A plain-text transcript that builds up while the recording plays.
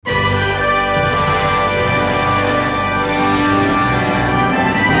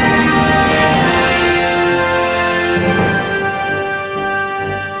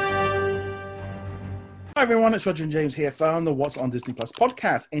it's Roger and James here from the What's on Disney Plus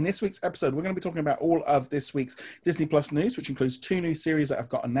podcast. In this week's episode, we're going to be talking about all of this week's Disney Plus news, which includes two new series that have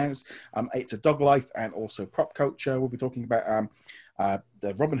got announced. It's a Dog Life and also Prop Culture. We'll be talking about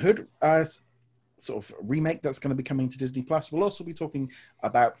the Robin Hood sort of remake that's going to be coming to Disney Plus. We'll also be talking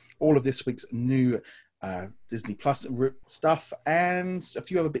about all of this week's new Disney Plus stuff and a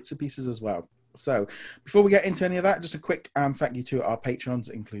few other bits and pieces as well. So before we get into any of that, just a quick thank you to our patrons,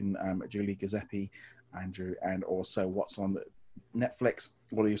 including Julie Giuseppe, Andrew, and also What's on Netflix.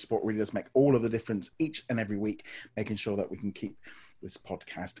 All of your support really does make all of the difference each and every week, making sure that we can keep this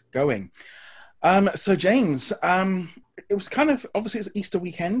podcast going. So James, it was kind of, obviously it's Easter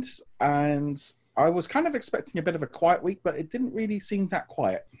weekend, and I was kind of expecting a bit of a quiet week, but it didn't really seem that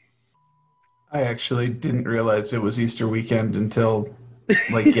quiet. I actually didn't realize it was Easter weekend until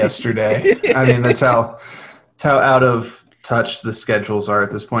like yesterday. I mean, that's how out of touch the schedules are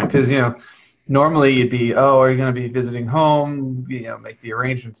at this point. Because, normally you'd be, are you going to be visiting home? Make the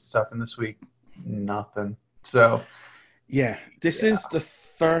arrangements and stuff. And this week, nothing. So, yeah, this is the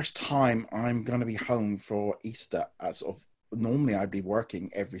first time I'm going to be home for Easter. Normally I'd be working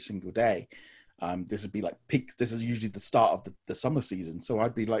every single day. This would be like peak. This is usually the start of the summer season. So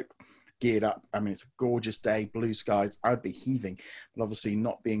I'd be like geared up. I mean, it's a gorgeous day, blue skies. I'd be heaving, but obviously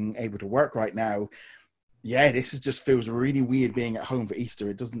not being able to work right now. Yeah, this just feels really weird being at home for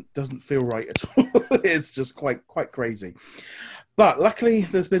Easter. It doesn't feel right at all. It's just quite crazy. But luckily,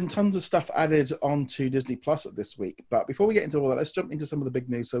 there's been tons of stuff added onto Disney Plus this week. But before we get into all that, let's jump into some of the big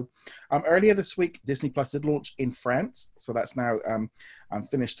news. So earlier this week, Disney Plus did launch in France. So that's now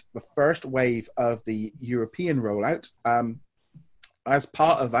finished the first wave of the European rollout. As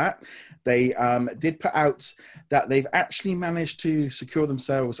part of that, they did put out that they've actually managed to secure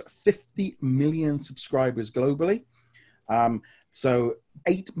themselves 50 million subscribers globally. So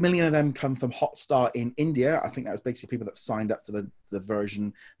 8 million of them come from Hotstar in India. I think that was basically people that signed up to the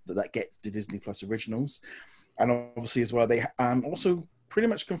version that gets the Disney Plus originals. And obviously as well, they also pretty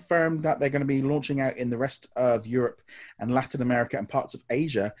much confirmed that they're going to be launching out in the rest of Europe and Latin America and parts of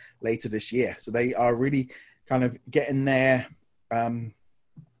Asia later this year. So they are really kind of getting their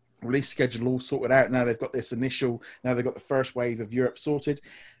release schedule all sorted out. Now they've got now they've got the first wave of Europe sorted.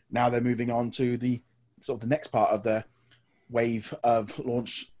 Now they're moving on to the next part of the wave of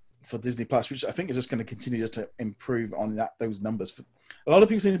launch for Disney Plus, which I think is just going to continue just to improve on those numbers. A lot of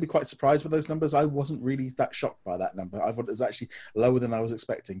people seem to be quite surprised with those numbers. I wasn't really that shocked by that number. I thought it was actually lower than I was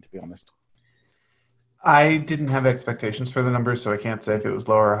expecting, to be honest. I didn't have expectations for the numbers, so I can't say if it was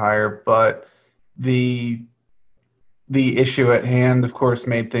lower or higher, but the issue at hand, of course,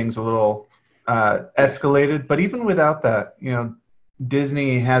 made things a little escalated. But even without that,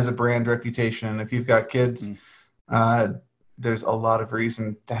 Disney has a brand reputation. If you've got kids, there's a lot of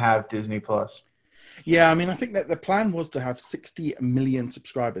reason to have Disney Plus. Yeah, I mean, I think that the plan was to have 60 million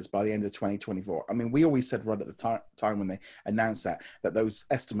subscribers by the end of 2024. I mean, we always said right at the time when they announced that those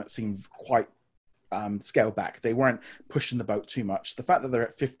estimates seemed quite scaled back. They weren't pushing the boat too much. The fact that they're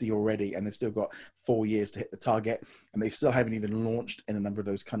at 50 already and they've still got 4 years to hit the target, and they still haven't even launched in a number of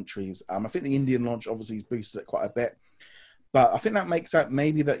those countries. I think the Indian launch obviously has boosted it quite a bit, but I think that makes out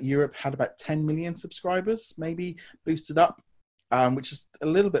maybe that Europe had about 10 million subscribers, maybe boosted up, which is a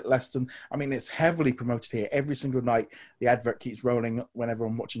little bit less than, I mean, it's heavily promoted here. Every single night, the advert keeps rolling whenever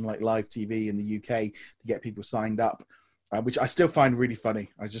I'm watching like live TV in the UK to get people signed up. Which I still find really funny.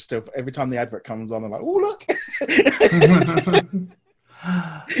 Every time the advert comes on, I'm like, oh, look.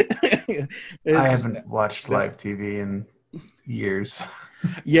 I haven't watched live TV in years.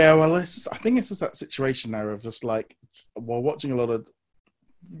 Yeah, well, I think it's just that situation now of just like, well, watching a lot of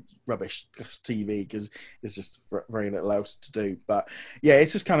rubbish TV because there's just very little else to do. But yeah,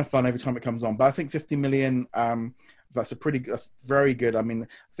 it's just kind of fun every time it comes on. But I think 50 million, that's very good. I mean,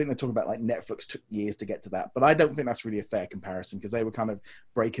 I think they're talking about like Netflix took years to get to that, but I don't think that's really a fair comparison because they were kind of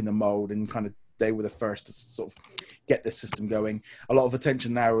breaking the mold and kind of they were the first to sort of get this system going. A lot of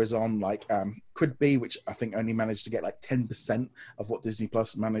attention now is on like Quibi, which I think only managed to get like 10% of what Disney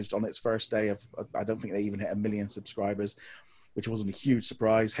Plus managed on its first day of. I don't think they even hit 1 million subscribers, which wasn't a huge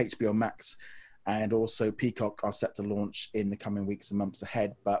surprise. HBO Max and also Peacock are set to launch in the coming weeks and months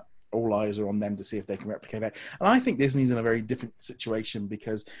ahead, but all eyes are on them to see if they can replicate it. And I think Disney's in a very different situation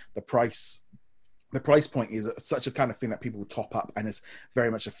because the price point is such a kind of thing that people will top up, and it's very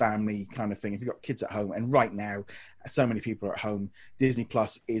much a family kind of thing. If you've got kids at home, and right now so many people are at home, Disney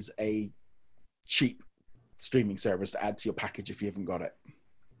Plus is a cheap streaming service to add to your package if you haven't got it.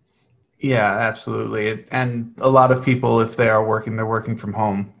 Yeah, absolutely. And a lot of people, if they are working, they're working from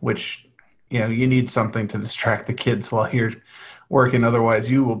home, which, you need something to distract the kids while you're working. Otherwise,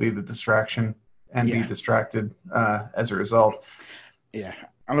 you will be the distraction. and be distracted as a result. Yeah.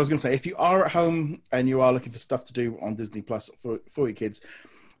 And I was going to say, if you are at home and you are looking for stuff to do on Disney Plus for your kids,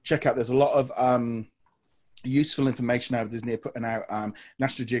 check out. There's a lot of useful information now Disney are putting out.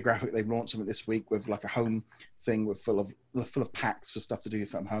 National Geographic, they've launched something this week with like a home thing with full of packs for stuff to do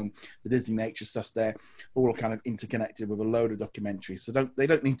from home. The Disney Nature stuff's there, all kind of interconnected with a load of documentaries. So they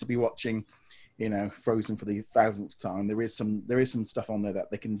don't need to be watching, Frozen for the 1,000th time. There is some stuff on there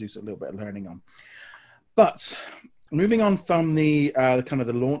that they can do a little bit of learning on. But moving on from the kind of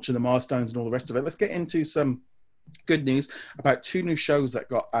the launch and the milestones and all the rest of it, let's get into some good news about 2 new shows that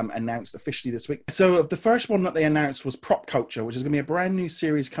got announced officially this week. So the first one that they announced was Prop Culture, which is going to be a brand new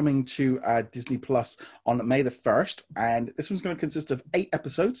series coming to Disney Plus on May the 1st. And this one's going to consist of 8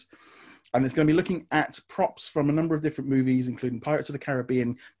 episodes. And it's going to be looking at props from a number of different movies, including Pirates of the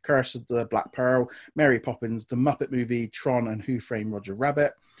Caribbean, Curse of the Black Pearl, Mary Poppins, The Muppet Movie, Tron, and Who Framed Roger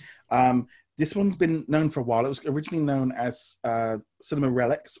Rabbit. This one's been known for a while. It was originally known as Cinema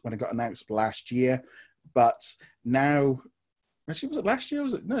Relics when it got announced last year. But now, actually, was it last year?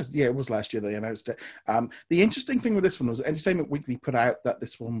 Was it? No, yeah, it was last year they announced it. The interesting thing with this one was Entertainment Weekly put out that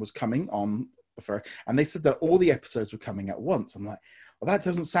this one was coming on the first, and they said that all the episodes were coming at once. I'm like, well, that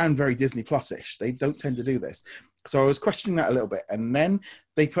doesn't sound very Disney Plus-ish. They don't tend to do this. So I was questioning that a little bit. And then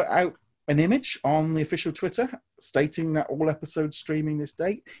they put out an image on the official Twitter stating that all episodes streaming this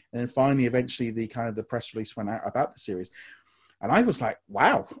date. And then finally, eventually, the press release went out about the series. And I was like,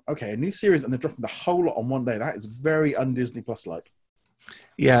 wow, okay, a new series, and they're dropping the whole lot on one day. That is very un-Disney Plus-like.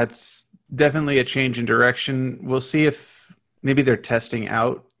 Yeah, it's definitely a change in direction. We'll see if maybe they're testing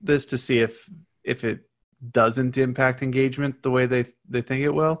out this to see if it doesn't impact engagement the way they think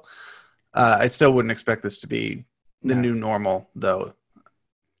it will. I still wouldn't expect this to be the new normal, though.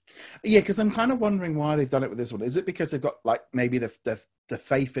 Yeah, because I'm kind of wondering why they've done it with this one. Is it because they've got like maybe the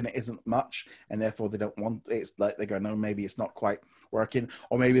faith in it isn't much, and therefore they don't want it? It's like they go, no, maybe it's not quite working,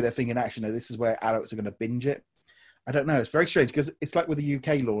 or maybe they're thinking, actually, no, this is where adults are going to binge it. I don't know. It's very strange because it's like with the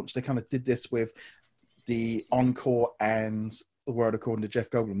UK launch, they kind of did this with the Encore and The World According to Jeff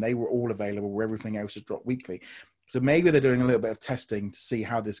Goldblum. They were all available where everything else is dropped weekly. So maybe they're doing a little bit of testing to see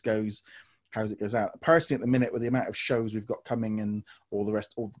how this goes. How it goes out. Personally, at the minute, with the amount of shows we've got coming and all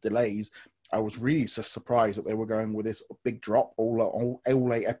the delays, I was really just surprised that they were going with this big drop, all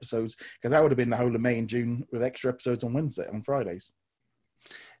 8 episodes, because that would have been the whole of May and June with extra episodes on Fridays.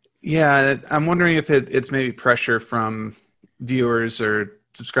 Yeah, I'm wondering if it's maybe pressure from viewers or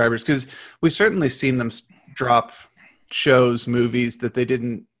subscribers, because we've certainly seen them drop shows, movies that they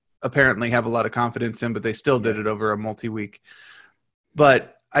didn't apparently have a lot of confidence in, but they still did it over a multi-week.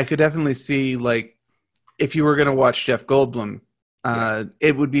 But I could definitely see, like, if you were going to watch Jeff Goldblum,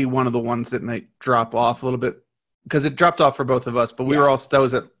 it would be one of the ones that might drop off a little bit, because it dropped off for both of us, but we were all, that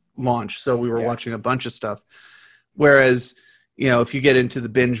was at launch, so we were watching a bunch of stuff. Whereas, if you get into the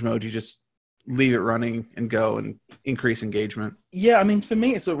binge mode, you just leave it running and go and increase engagement. Yeah, I mean, for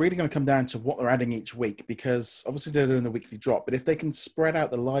me, it's really going to come down to what they're adding each week, because obviously they're doing the weekly drop, but if they can spread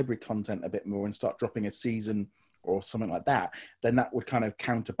out the library content a bit more and start dropping a season or something like that, then that would kind of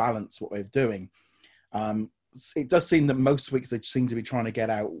counterbalance what they're doing. It does seem that most weeks they seem to be trying to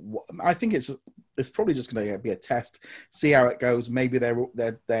get out. I think it's probably just going to be a test, see how it goes. Maybe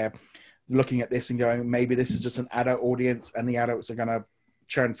they're looking at this and going, maybe this is just an adult audience, and the adults are going to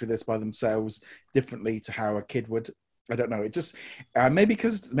churn through this by themselves differently to how a kid would. I don't know. It just maybe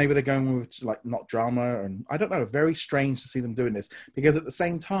they're going with like not drama, and I don't know. Very strange to see them doing this, because at the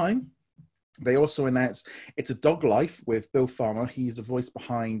same time, they also announced It's a Dog Life with Bill Farmer. He's the voice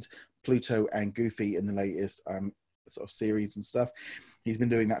behind Pluto and Goofy in the latest sort of series and stuff. He's been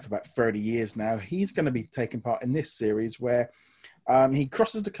doing that for about 30 years now. He's going to be taking part in this series where he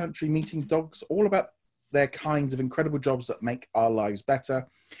crosses the country meeting dogs all about their kinds of incredible jobs that make our lives better.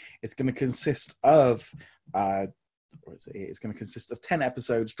 It's going to consist of... it's going to consist of 10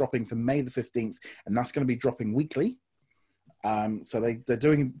 episodes dropping from May the 15th, and that's going to be dropping weekly. So they're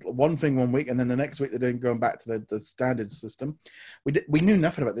doing one thing one week, and then the next week they're going back to the standard system. We knew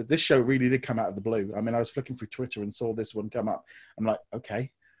nothing about this. This show really did come out of the blue. I mean, I was flicking through Twitter and saw this one come up. I'm like,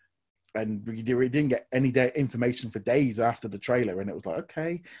 okay. And we didn't get any information for days after the trailer, and it was like,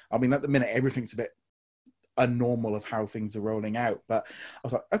 okay. I mean, at the minute, everything's a bit unnormal of how things are rolling out. But I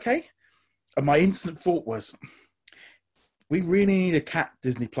was like, okay. And my instant thought was, we really need a cat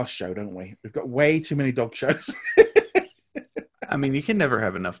Disney Plus show, don't we? We've got way too many dog shows. I mean, you can never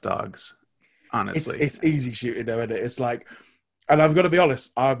have enough dogs, honestly. It's easy shooting, though, isn't it? It's like, and I've got to be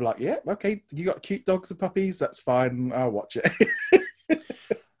honest, I'm like, yeah, okay, you got cute dogs and puppies, that's fine, I'll watch it.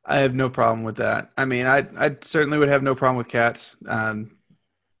 I have no problem with that. I mean, I certainly would have no problem with cats.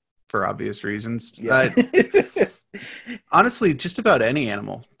 for obvious reasons. Yeah. Honestly, just about any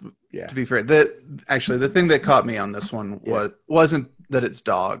animal. Yeah. To be fair, actually the thing that caught me on this one wasn't that it's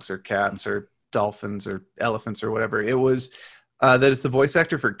dogs or cats or dolphins or elephants or whatever. It was that it's the voice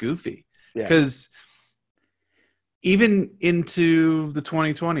actor for Goofy. Because even into the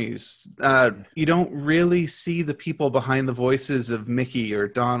 2020s, you don't really see the people behind the voices of Mickey or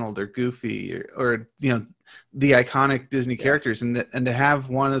Donald or Goofy or the iconic Disney characters, and to have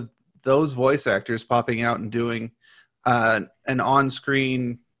one of those voice actors popping out and doing an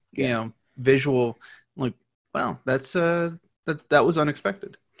on-screen visual, like, well, that's that was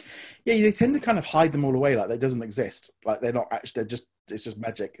unexpected. Yeah, they tend to kind of hide them all away, like they doesn't exist, like they're not actually. It's just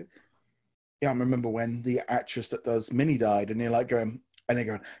magic. Yeah, I remember when the actress that does Minnie died, and you're like going,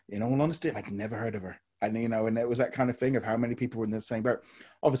 in all honesty, I'd never heard of her. And, and it was that kind of thing of how many people were in the same boat.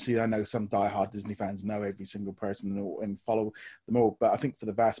 Obviously, I know some diehard Disney fans know every single person and follow them all. But I think for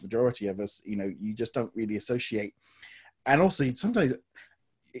the vast majority of us, you just don't really associate. And also, sometimes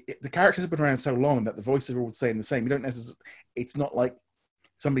the characters have been around so long that the voices are all saying the same. You don't necessarily, it's not like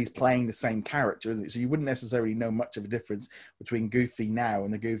somebody's playing the same character, isn't it? So you wouldn't necessarily know much of a difference between Goofy now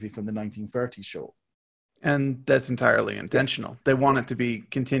and the Goofy from the 1930s short. And that's entirely intentional. They want it to be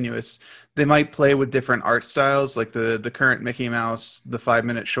continuous. They might play with different art styles, like the current Mickey Mouse, the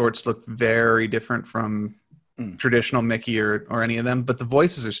 5-minute shorts look very different from traditional Mickey or any of them, but the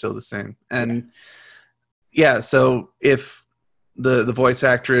voices are still the same. And so if the voice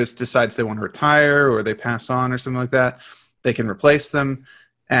actress decides they want to retire or they pass on or something like that, they can replace them.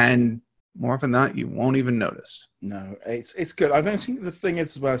 And more often than not, you won't even notice. No, it's good. I think the thing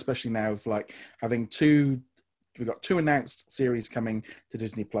is as well, especially now, of like having we've got 2 announced series coming to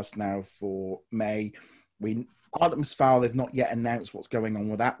Disney Plus now for May. Artemis Fowl, they've not yet announced what's going on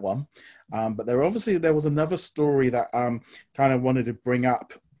with that one, but there was another story that kind of wanted to bring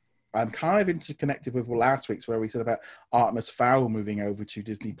up. I'm kind of interconnected with last week's where we said about Artemis Fowl moving over to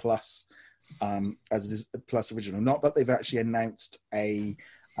Disney Plus as a Plus original. Not that they've actually announced a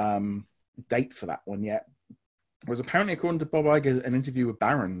date for that one yet. It was apparently, according to Bob Iger, an interview with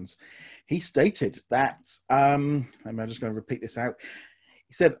Barron's, he stated that I'm just going to repeat this out.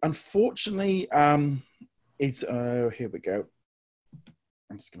 He said, unfortunately, it's here we go.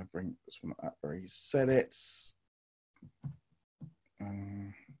 I'm just going to bring this one up where he said it.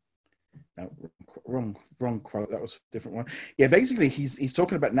 No, wrong quote. That was a different one. Yeah, basically, he's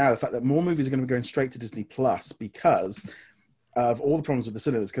talking about now the fact that more movies are going to be going straight to Disney Plus because of all the problems with the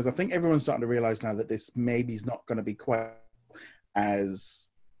cinemas. Because I think everyone's starting to realize now that this maybe is not going to be quite as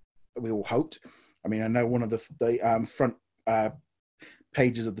we all hoped. I mean, I know one of the front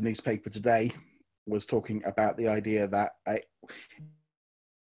pages of the newspaper today was talking about the idea that a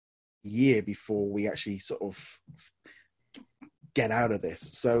year before we actually sort of get out of this.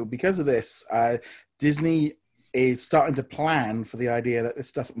 So because of this, Disney is starting to plan for the idea that this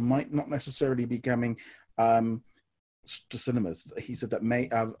stuff might not necessarily be coming to cinemas. He said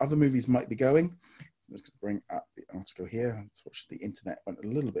that other movies might be going. I'm just going to bring up the article here. Let's watch. The internet went a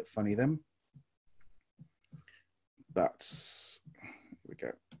little bit funny then. But here we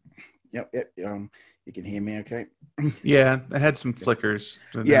go. Yep. You can hear me okay? Yeah, I had some flickers.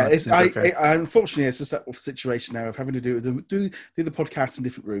 Yeah, unfortunately, it's just that situation now of having to do the podcast in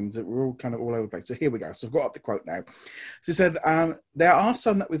different rooms. That we're all kind of all over the place. So here we go. So I've got up the quote now. So he said, there are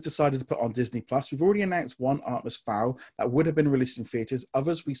some that we've decided to put on Disney Plus. We've already announced one, Artemis Fowl, that would have been released in theaters.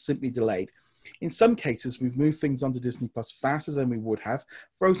 Others we simply delayed. In some cases, we've moved things onto Disney Plus faster than we would have.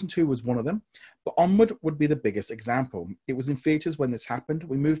 Frozen 2 was one of them, but Onward would be the biggest example. It was in theaters when this happened.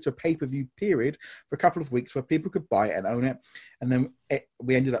 We moved to a pay-per-view period for a couple of weeks where people could buy it and own it, and then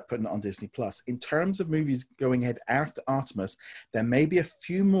we ended up putting it on Disney Plus. In terms of movies going ahead after Artemis, there may be a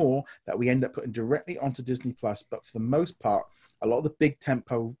few more that we end up putting directly onto Disney Plus, but for the most part, a lot of the big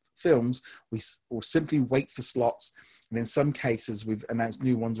tempo films, we will simply wait for slots. And in some cases, we've announced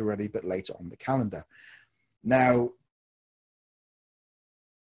new ones already, but later on the calendar. Now,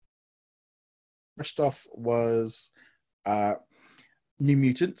 first off was New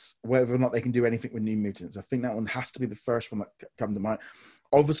Mutants, whether or not they can do anything with New Mutants. I think that one has to be the first one that comes to mind.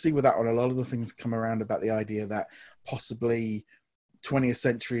 Obviously, with that one, a lot of the things come around about the idea that possibly 20th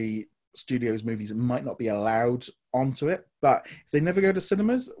Century Studios movies might not be allowed onto it. But if they never go to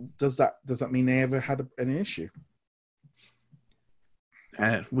cinemas, does that mean they ever had an issue?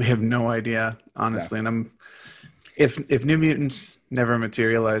 We have no idea, honestly. No. And if New Mutants never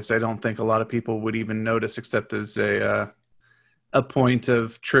materialized, I don't think a lot of people would even notice, except as a point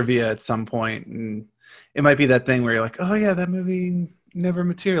of trivia at some point. And it might be that thing where you're like, oh yeah, that movie never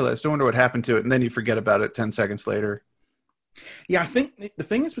materialized. I wonder what happened to it. And then you forget about it 10 seconds later. Yeah, I think the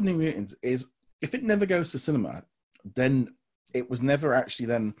thing is with New Mutants is if it never goes to cinema, then it was never actually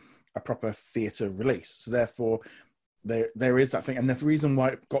then a proper theatre release. So therefore, there is that thing, and the reason why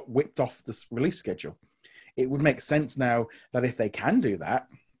it got whipped off this release schedule. It would make sense now that if they can do that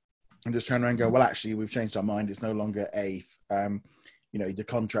and just turn around and go, well, actually, we've changed our mind. It's no longer the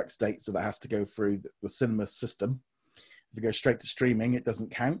contract states that it has to go through the cinema system. If it goes straight to streaming, it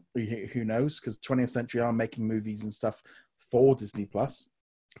doesn't count. Who knows? Because 20th Century are making movies and stuff for Disney Plus,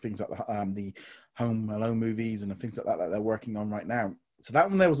 things like the Home Alone movies and things like that they're working on right now. So that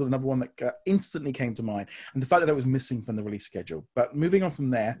one there was another one that instantly came to mind, and the fact that it was missing from the release schedule. But moving on from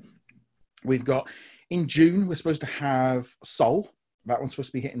there, we've got in June we're supposed to have Soul. That one's supposed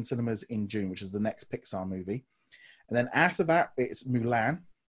to be hitting cinemas in June, which is the next Pixar movie. And then after that, it's Mulan.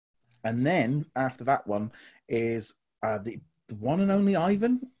 And then after that one is the one and only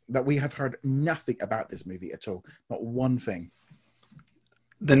Ivan, that we have heard nothing about this movie at all. Not one thing.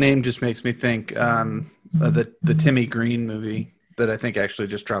 The name just makes me think the Timmy Green movie that I think actually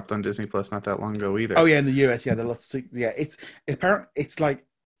just dropped on Disney Plus not that long ago either. Oh yeah, in the US, it's apparent. It's like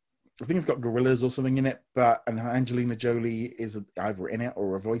I think it's got gorillas or something in it, and Angelina Jolie is either in it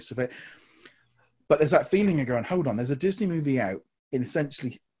or a voice of it. But there's that feeling of going, hold on, there's a Disney movie out in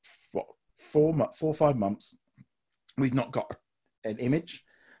essentially 4 or 5 months. We've not got an image.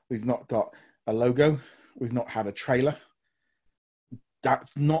 We've not got a logo. We've not had a trailer.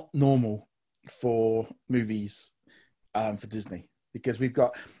 That's not normal for movies for Disney, because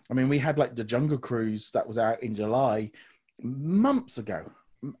we had like the Jungle Cruise that was out in July months ago,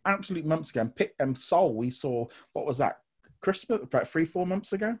 absolute months ago. And Soul, we saw, what was that, Christmas, about 3-4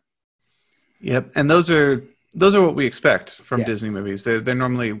 months ago. Yep, and those are what we expect from Disney movies. They're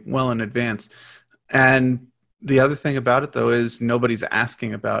normally well in advance. And the other thing about it, though, is nobody's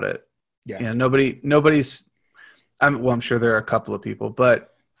asking about it. Yeah, nobody's. I'm sure there are a couple of people,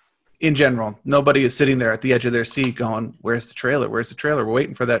 but in general, nobody is sitting there at the edge of their seat going, "Where's the trailer? Where's the trailer? We're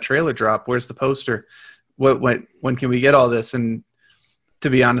waiting for that trailer drop. Where's the poster? When can we get all this?" And to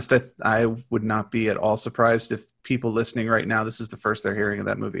be honest, I would not be at all surprised if people listening right now, this is the first they're hearing of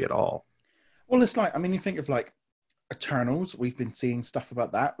that movie at all. Well, it's like, you think of like Eternals. We've been seeing stuff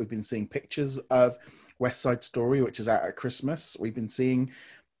about that. We've been seeing pictures of West Side Story, which is out at Christmas. We've been seeing,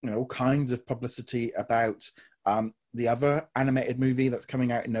 all kinds of publicity about the other animated movie that's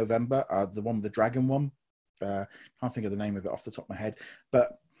coming out in November, the one with the dragon one. Can't think of the name of it off the top of my head.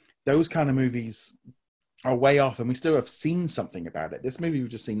 But those kind of movies are way off, and we still have seen something about it. This movie we've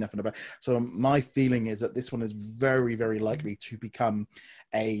just seen nothing about. So my feeling is that this one is very, very likely to become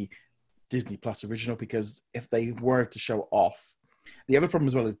a Disney Plus original, because if they were to show off, the other problem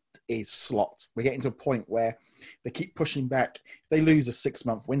as well is slots. We're getting to a point where they keep pushing back. If they lose a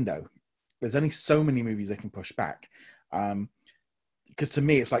 6-month window, there's only so many movies they can push back. Because to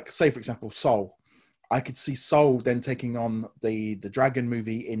me, it's like, say for example, Soul. I could see Soul then taking on the Dragon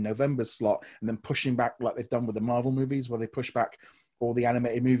movie in November's slot, and then pushing back like they've done with the Marvel movies, where they push back all the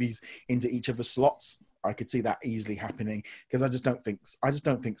animated movies into each of the slots. I could see that easily happening, because I just don't think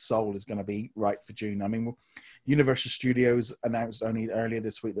Soul is going to be right for June. Universal Studios announced only earlier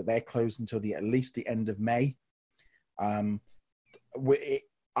this week that they're closed until at least the end of May. I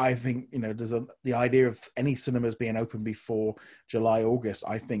think there's the idea of any cinemas being open before July, August.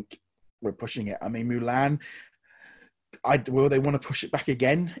 I think we're pushing it. Mulan. Will they want to push it back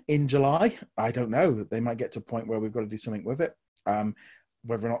again in July? I don't know. They might get to a point where we've got to do something with it.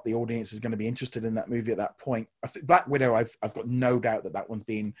 Whether or not the audience is going to be interested in that movie at that point. Black Widow, I've got no doubt that one's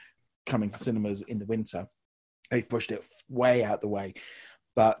been coming to cinemas in the winter. They've pushed it way out the way.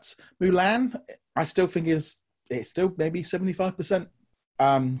 But Mulan, I still think it's still maybe 75%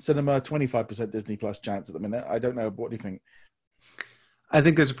 cinema, 25% Disney Plus chance at the minute. I don't know. What do you think? I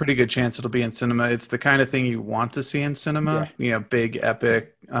think there's a pretty good chance it'll be in cinema. It's the kind of thing you want to see in cinema. Yeah. Big,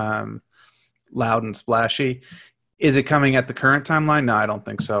 epic, loud and splashy. Is it coming at the current timeline? No, I don't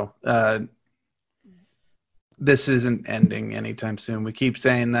think so. This isn't ending anytime soon. We keep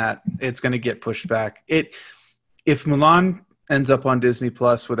saying that it's going to get pushed back. If Mulan ends up on Disney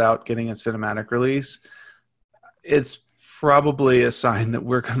Plus without getting a cinematic release, it's probably a sign that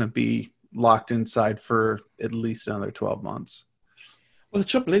we're going to be locked inside for at least another 12 months. Well, the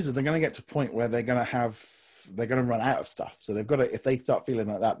trouble is they're going to get to a point where they're going to run out of stuff. So they've got to, if they start feeling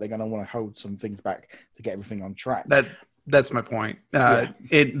like that, they're going to want to hold some things back to get everything on track. That's my point.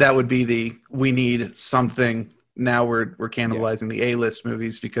 That would be we need something. Now we're cannibalizing the A-list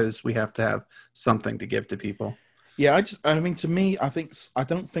movies because we have to have something to give to people. Yeah, to me, I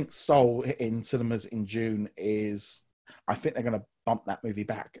don't think Soul in cinemas in June is. I think they're going to bump that movie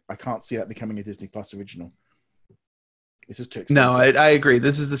back. I can't see that becoming a Disney Plus original. This is too No, expensive. I agree.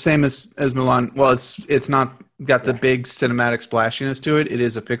 This is the same as Mulan. Well, it's not got the big cinematic splashiness to it. It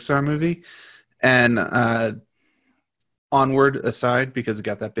is a Pixar movie, and Onward aside, because it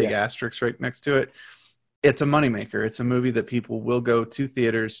got that big asterisk right next to it, it's a moneymaker. It's a movie that people will go to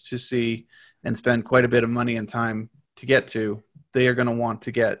theaters to see and spend quite a bit of money and time to get to. They are going to want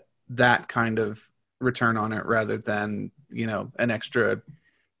to get that kind of return on it rather than, an extra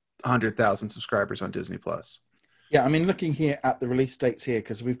 100,000 subscribers on Disney Plus. Yeah, I mean, looking here at the release dates here,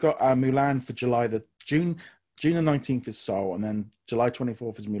 because we've got Mulan for June the 19th is Seoul, and then July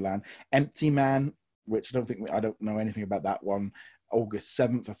 24th is Mulan. Empty Man, which I don't know anything about that one. August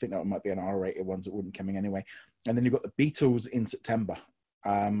 7th, I think that might be an R-rated one, so it wouldn't coming anyway. And then you've got the Beatles in September.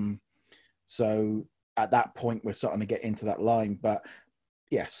 So at that point, we're starting to get into that line. But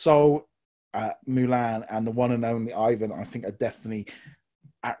yeah, Seoul, Mulan, and the one and only Ivan, I think are definitely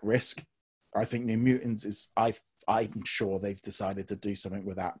at risk. I think New Mutants is, I'm sure they've decided to do something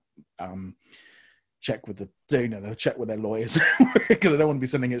with that. Check with they'll check with their lawyers because they don't want to be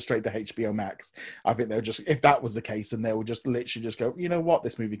sending it straight to HBO Max. I think they'll just, if that was the case, then they will just literally just go, you know what,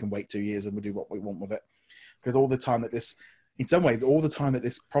 this movie can wait 2 years and we'll do what we want with it. Because all the time that this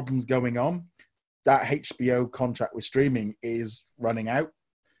problem's going on, that HBO contract with streaming is running out.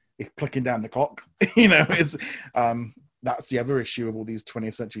 It's clicking down the clock. It's that's the other issue of all these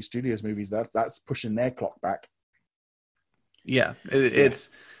 20th Century Studios movies. That's pushing their clock back. Yeah,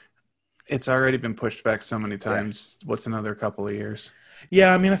 it's already been pushed back so many times. Yeah. What's another couple of years?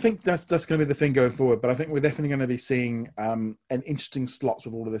 Yeah, I mean, I think that's going to be the thing going forward. But I think we're definitely going to be seeing an interesting slots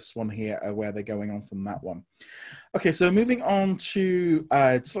with all of this one here, where they're going on from that one. Okay, so moving on to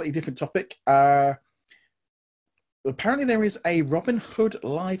a slightly different topic. Apparently, there is a Robin Hood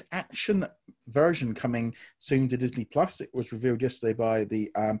live action version coming soon to Disney Plus. It was revealed yesterday by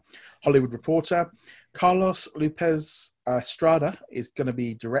the Hollywood Reporter. Carlos Lopez Estrada is going to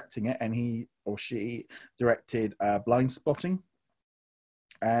be directing it, and he or she directed Blind Spotting.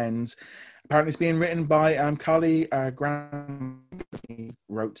 And apparently it's being written by Carly Graham. He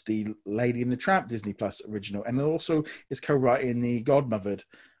wrote the Lady and the Tramp Disney Plus original, and also is co-writing the Godmothered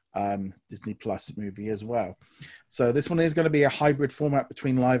Disney Plus movie as well. So this one is going to be a hybrid format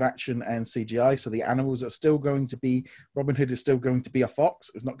between live action and CGI. So the animals are still going to be, Robin Hood is still going to be a fox.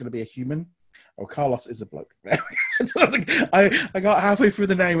 It's not going to be a human. Oh, Carlos is a bloke. I got halfway through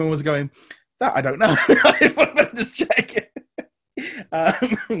the name and was going, that I don't know. I just check it.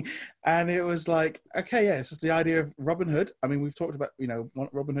 And it was like, okay, yeah, this is the idea of Robin Hood. I mean, we've talked about,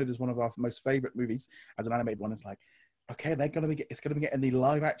 Robin Hood is one of our most favorite movies as an animated one. It's like, okay, it's going to be getting the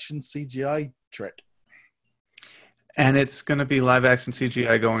live action CGI trick. And it's going to be live action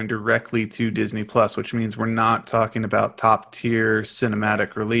CGI going directly to Disney Plus, which means we're not talking about top tier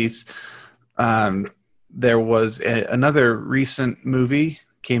cinematic release. There was another recent movie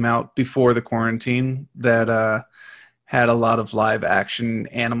came out before the quarantine that had a lot of live action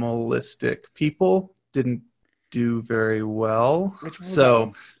animalistic people. Didn't do very well.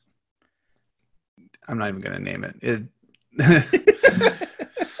 So I'm not even going to name it.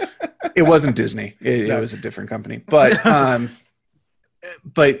 It wasn't Disney. It was a different company. But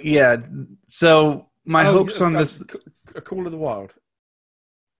yeah. So my hopes on this. A Call of the Wild.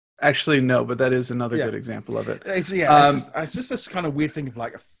 Actually, no, but that is another good example of it. It's just this kind of weird thing of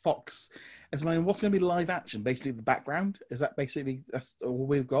like a fox. What's going to be live action? Basically, the background is that basically that's all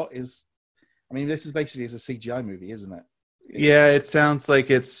we've got is. I mean, this is basically a CGI movie, isn't it? Yeah, it sounds like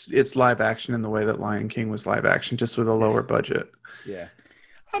it's live action in the way that Lion King was live action, just with a lower budget. Yeah.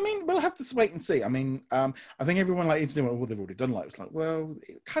 I mean, we'll have to wait and see. I mean, I think everyone like instantly, well, they've already done like, it's like, well,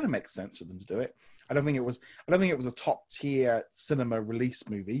 it kind of makes sense for them to do it. I don't think it was a top tier cinema release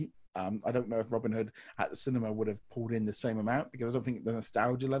movie. I don't know if Robin Hood at the cinema would have pulled in the same amount because I don't think the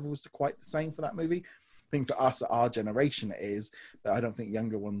nostalgia levels are quite the same for that movie. I think for us at our generation it is, but I don't think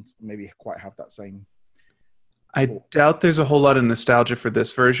younger ones maybe quite have that same. I doubt there's a whole lot of nostalgia for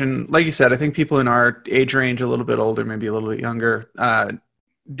this version. Like you said, I think people in our age range, a little bit older, maybe a little bit younger,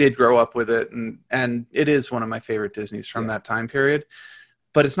 did grow up with it, and it is one of my favorite Disneys from that time period.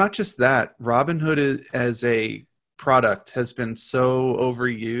 But it's not just that. Robin Hood as a product has been so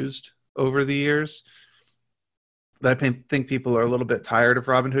overused over the years that I think people are a little bit tired of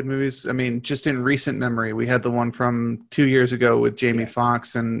Robin Hood movies. I mean, just in recent memory, we had the one from 2 years ago with Jamie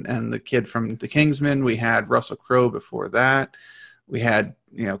Foxx and the kid from The Kingsman. We had Russell Crowe before that. We had,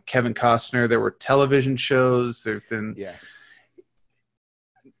 Kevin Costner. There were television shows. There've been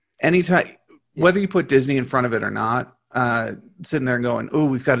anytime, whether you put Disney in front of it or not, sitting there and going, "Oh,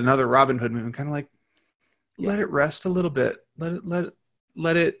 we've got another Robin Hood movie." I'm kind of like, let it rest a little bit.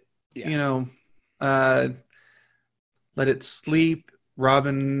 Let it. let it sleep.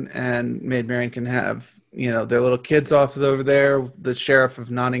 Robin and Maid Marian can have, their little kids off over there. The sheriff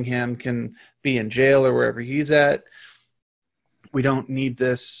of Nottingham can be in jail or wherever he's at. We don't need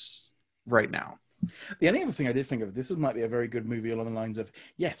this right now. The only other thing I did think of, this might be a very good movie along the lines of,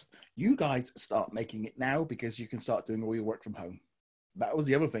 yes, you guys start making it now because you can start doing all your work from home. That was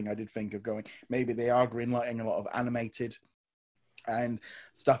the other thing I did think of going, maybe they are greenlighting a lot of animated and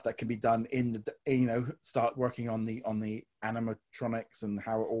stuff that can be done start working on the animatronics and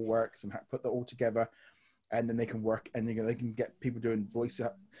how it all works and how put that all together. And then they can work and they can get people doing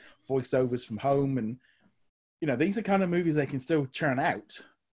voiceovers from home. And, these are kind of movies they can still churn out.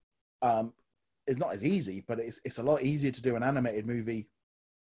 It's not as easy, but it's a lot easier to do an animated movie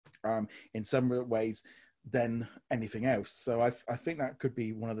in some ways than anything else. So I think that could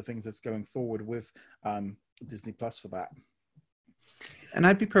be one of the things that's going forward with Disney Plus for that. And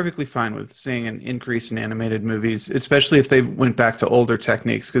I'd be perfectly fine with seeing an increase in animated movies, especially if they went back to older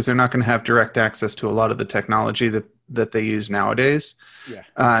techniques, because they're not going to have direct access to a lot of the technology that they use nowadays.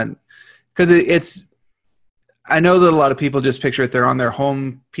 Yeah. Because I know that a lot of people just picture it. They're on their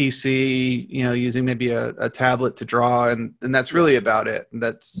home PC, using maybe a tablet to draw, and that's really about it.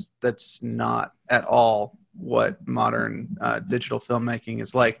 That's not at all what modern digital filmmaking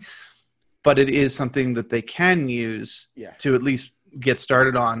is like. But it is something that they can use to at least get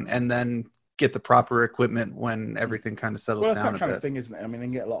started on, and then get the proper equipment when everything kind of settles down. Well, it's that kind of thing, isn't it? I mean, they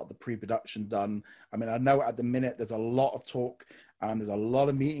can get a lot of the pre-production done. I mean, I know at the minute there's a lot of talk, there's a lot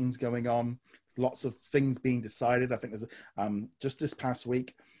of meetings going on, lots of things being decided. I think there's just this past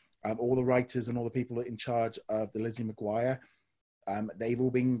week, all the writers and all the people in charge of the Lizzie McGuire, they've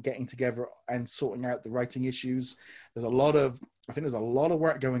all been getting together and sorting out the writing issues. I think there's a lot of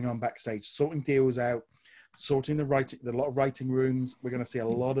work going on backstage, sorting deals out, sorting a lot of writing rooms. We're going to see a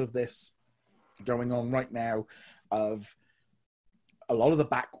lot of this going on right now, of a lot of the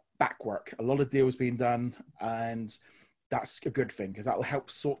back work, a lot of deals being done, and that's a good thing because that will help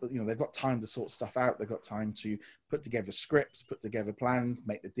they've got time to sort stuff out. They've got time to put together scripts, put together plans,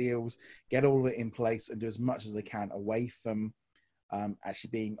 make the deals, get all of it in place, and do as much as they can away from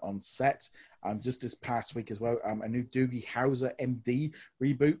actually being on set. Just this past week as well, a new Doogie Howser MD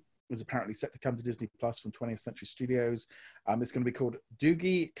reboot is apparently set to come to Disney Plus from 20th Century Studios. It's going to be called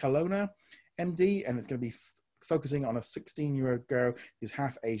Doogie Kalona MD, and it's going to be focusing on a 16-year-old girl who's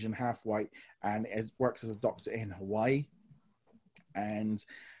half Asian, half white, and works as a doctor in Hawaii. And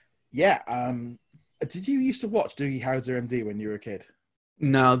did you used to watch Doogie Howser MD when you were a kid?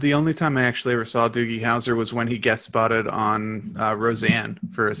 No, the only time I actually ever saw Doogie Howser was when he guest spotted on Roseanne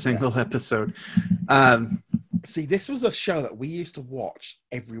for a single episode. See, this was a show that we used to watch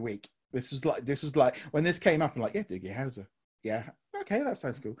every week. This was like when this came up, I'm like, yeah, Doogie Howser. Yeah, okay, that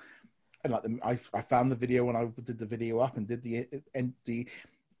sounds cool. And I found the video when I did the video up and did the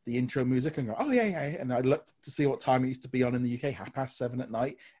intro music and go, oh yeah. And I looked to see what time it used to be on in the UK, 7:30 at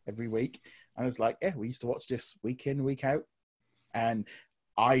night every week. And I was like, yeah, we used to watch this week in, week out. And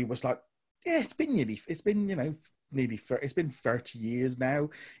I was like, yeah, it's been 30 years now.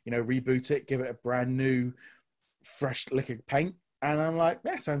 Reboot it, give it a brand new, fresh lick of paint. And I'm like,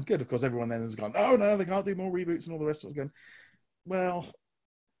 yeah, sounds good. Of course, everyone then has gone, oh no, they can't do more reboots and all the rest of it. Going, well,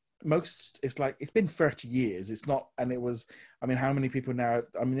 it's been 30 years. It's not, and it was, I mean, how many people now,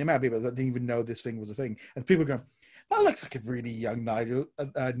 the amount of people that didn't even know this thing was a thing. And people go, that looks like a really young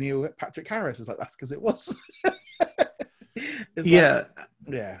Neil Patrick Harris. It's like, that's because it was. Yeah.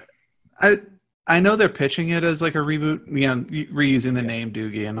 Yeah. I know they're pitching it as like a reboot, reusing the name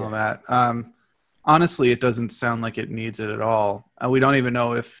Doogie and all that. Honestly, it doesn't sound like it needs it at all. We don't even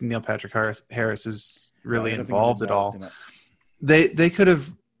know if Neil Patrick Harris is really involved at all. They could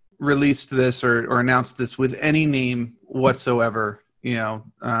have released this or announced this with any name whatsoever,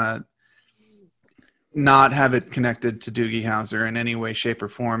 not have it connected to Doogie Howser in any way, shape, or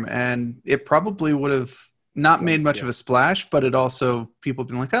form. And it probably would have not made much of a splash, but it also, people have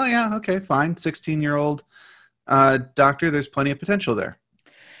been like, oh yeah, okay, fine. 16-year-old doctor, there's plenty of potential there.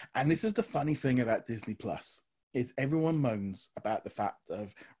 And this is the funny thing about Disney Plus, is everyone moans about the fact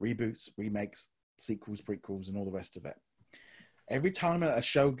of reboots, remakes, sequels, prequels, and all the rest of it. Every time a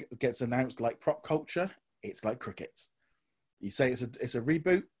show gets announced like Prop Culture, it's like crickets. You say it's a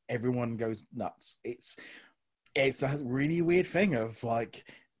reboot, everyone goes nuts. It's a really weird thing of like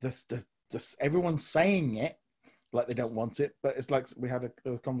this everyone's saying it like they don't want it, but it's like we had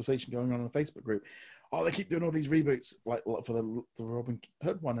a conversation going on in the Facebook group. Oh, they keep doing all these reboots, like for the Robin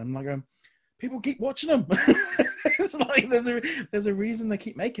Hood one, and I'm like going, people keep watching them. It's like there's a reason they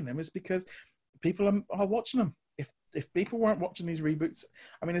keep making them. It's because people are watching them. If people weren't watching these reboots,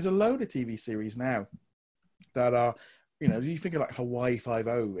 I mean, there's a load of TV series now that are you know, you think of like Hawaii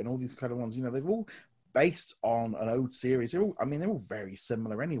Five-O and all these kind of ones, you know, they've all based on an old series. They're all very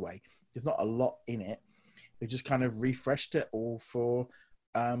similar anyway. There's not a lot in it. They just kind of refreshed it all for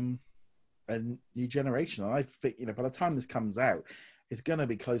a new generation. And I think, you know, by the time this comes out, it's going to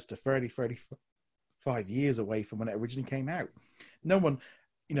be close to 35 years away from when it originally came out. No one,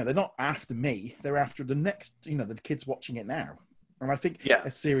 you know, they're not after me. They're after the next, you know, the kids watching it now. And I think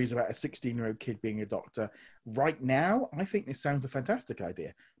a series about a 16-year-old kid being a doctor right now, I think this sounds a fantastic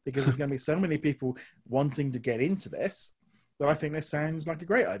idea, because there's going to be so many people wanting to get into this that I think this sounds like a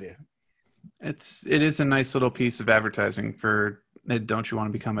great idea. It is a nice little piece of advertising for don't you want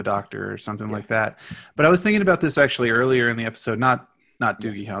to become a doctor or something like that. But I was thinking about this actually earlier in the episode, not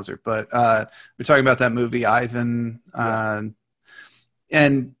Doogie Howser, but we're talking about that movie Ivan,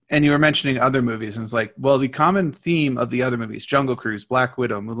 and you were mentioning other movies, and it's like, well, the common theme of the other movies, Jungle Cruise, Black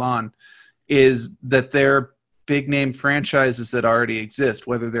Widow, Mulan, is that they're big name franchises that already exist,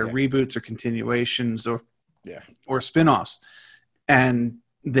 whether they're reboots or continuations or spin-offs. And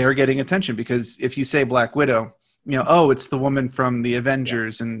they're getting attention because if you say Black Widow, you know, oh, it's the woman from the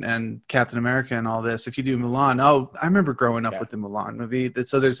Avengers and Captain America and all this. If you do Mulan, oh, I remember growing up with the Mulan movie.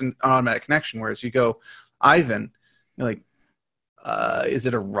 So there's an automatic connection. Whereas you go Ivan, you're like, is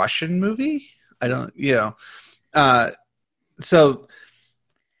it a Russian movie? I don't, you know. So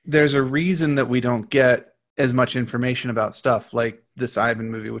there's a reason that we don't get as much information about stuff like this Ivan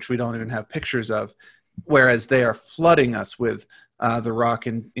movie, which we don't even have pictures of, whereas they are flooding us with The Rock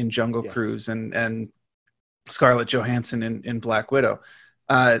in Jungle Cruise and Scarlett Johansson in Black Widow.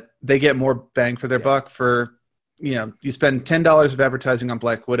 They get more bang for their buck for, you know, you spend $10 of advertising on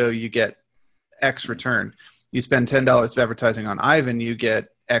Black Widow, you get X return. You spend $10 of advertising on Ivan, you get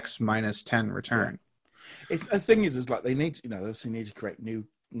X minus 10 return. It's, the thing is like they need to, you know, they need to create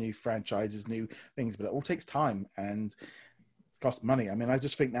new franchises, new things, but it all takes time and it costs money. I mean, I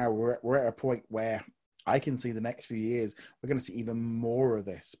just think now we're at a point where I can see the next few years we're going to see even more of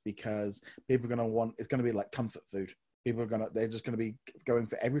this, because people are going to want, it's going to be like comfort food. They're just going to be going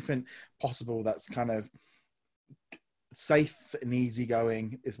for everything possible that's kind of safe and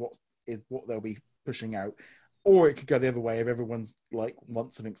easygoing is what they'll be pushing out. Or it could go the other way if everyone's like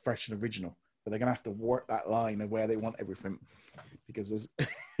wants something fresh and original, but they're gonna have to work that line of where they want everything, because there's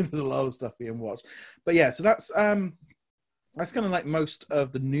there's a lot of stuff being watched. But yeah, so that's kind of like most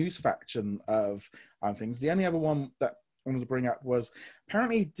of the news faction of things. The only other one that I wanted to bring up was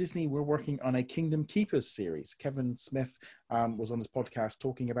apparently Disney were working on a Kingdom Keepers series. Kevin Smith was on his podcast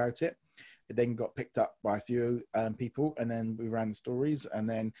talking about it. It then got picked up by a few people, and then we ran the stories, and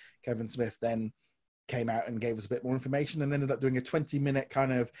then Kevin Smith then came out and gave us a bit more information, and ended up doing a 20-minute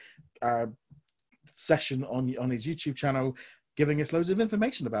kind of session on his YouTube channel, giving us loads of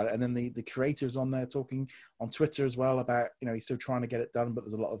information about it. And then the creators on there talking on Twitter as well about, you know, he's still trying to get it done, but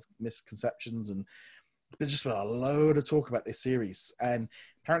there's a lot of misconceptions, and there's just been a load of talk about this series. And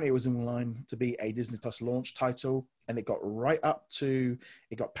apparently it was in line to be a Disney Plus launch title, and it got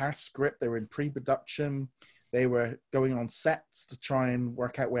past script. They were in pre-production. They were going on sets to try and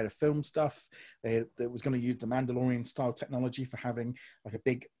work out where to film stuff. They was going to use the Mandalorian style technology for having like a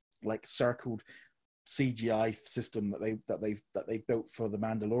big, like circled CGI system that they built for the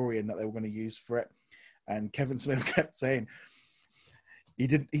Mandalorian that they were going to use for it. And Kevin Smith kept saying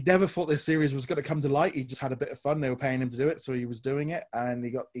he never thought this series was going to come to light. He just had a bit of fun. They were paying him to do it, so he was doing it. And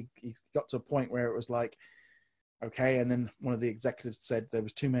he got to a point where it was like, okay. And then one of the executives said there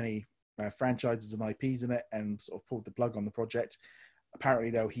was too many franchises and IPs in it, and sort of pulled the plug on the project. Apparently,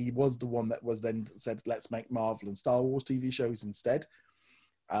 though, he was the one that was then said, let's make Marvel and Star Wars TV shows instead.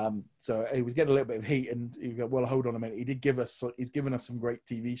 So he was getting a little bit of heat, and he go, well, hold on a minute. He's given us some great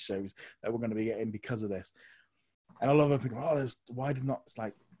TV shows that we're going to be getting because of this. And a lot of people go, why did not? It's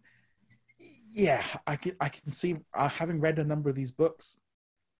like, yeah, I can see, having read a number of these books,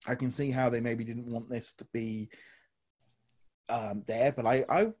 I can see how they maybe didn't want this to be there, but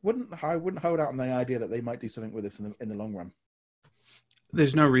I wouldn't hold out on the idea that they might do something with this in the long run.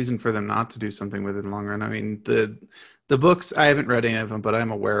 There's no reason for them not to do something with it in the long run. I mean, the books, I haven't read any of them, but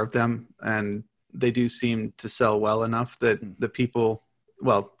I'm aware of them, and they do seem to sell well enough that the people,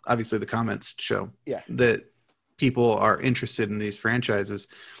 well, obviously the comments show that people are interested in these franchises.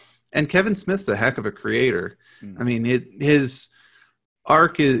 And Kevin Smith's a heck of a creator. I mean, his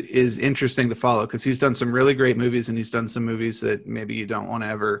arc is interesting to follow, because he's done some really great movies, and he's done some movies that maybe you don't want to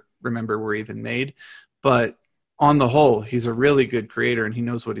ever remember were even made. But on the whole, he's a really good creator, and he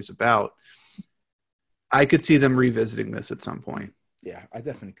knows what he's about. I could see them revisiting this at some point. Yeah, I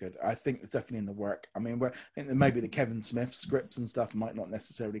definitely could. I think it's definitely in the work. I mean, I think that maybe the Kevin Smith scripts and stuff might not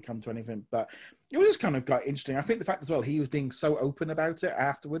necessarily come to anything, but it was just kind of quite interesting. I think the fact as well, he was being so open about it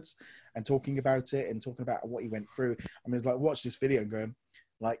afterwards and talking about it and talking about what he went through. I mean, it's like, watch this video and going,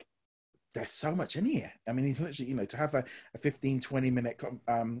 like, there's so much in here. I mean, he's literally, to have a 15, 20-minute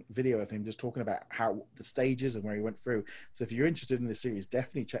video of him just talking about how the stages and where he went through. So if you're interested in this series,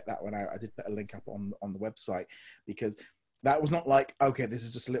 definitely check that one out. I did put a link up on the website, because that was not like, okay, this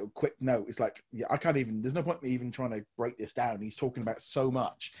is just a little quick note. It's like, yeah, I can't even, there's no point in me even trying to break this down. He's talking about so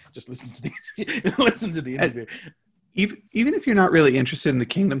much. Just listen to the interview. Listen to the interview. Even if you're not really interested in the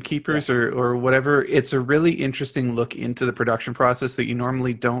Kingdom Keepers or whatever, it's a really interesting look into the production process that you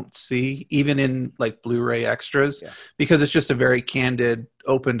normally don't see, even in like Blu-ray extras, because it's just a very candid,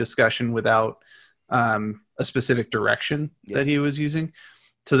 open discussion without a specific direction that he was using.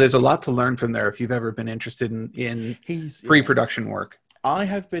 So there's a lot to learn from there if you've ever been interested in pre-production work. I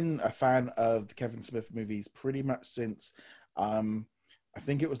have been a fan of the Kevin Smith movies pretty much since, I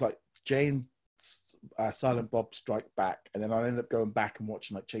think it was like Jay and Silent Bob Strike Back, and then I ended up going back and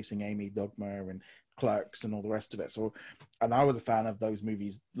watching like Chasing Amy, Dogma, and Clerks, and all the rest of it. So, and I was a fan of those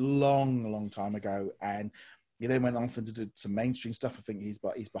movies long time ago, and he then went on to do some mainstream stuff. I think he's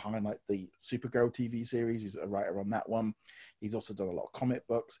behind like the Supergirl TV series. He's a writer on that one. He's also done a lot of comic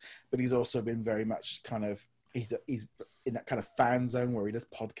books, but he's also been very much kind of, he's in that kind of fan zone where he does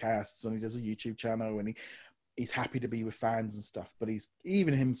podcasts and he does a YouTube channel, and he's happy to be with fans and stuff. But he's,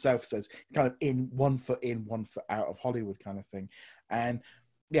 even himself says, kind of in one foot out of Hollywood kind of thing. And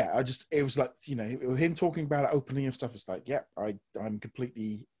yeah, it was like, him talking about it openly and stuff. It's like, yeah, I'm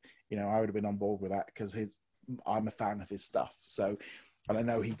completely, I would have been on board with that, because I'm a fan of his stuff. So, and I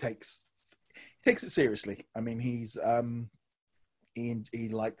know he takes it seriously. I mean, he's he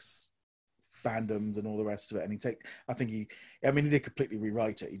likes fandoms and all the rest of it, and he did completely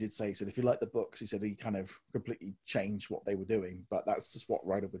rewrite it. He said if you like the books, he said he kind of completely changed what they were doing, but that's just what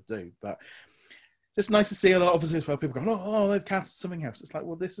writer would do. But just nice to see a lot, obviously, as well, people going, oh, they've cancelled something else. It's like,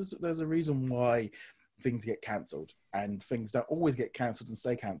 well, there's a reason why things get cancelled, and things don't always get cancelled and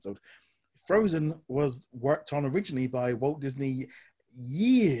stay cancelled. Frozen was worked on originally by Walt Disney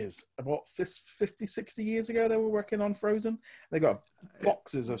years, about 50, 60 years ago. They were working on Frozen. They got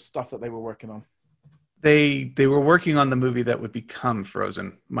boxes of stuff that they were working on. They were working on the movie that would become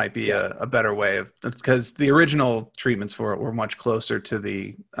Frozen, might be a better way of, because the original treatments for it were much closer to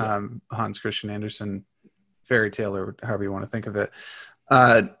the Hans Christian Andersen fairy tale, or however you want to think of it.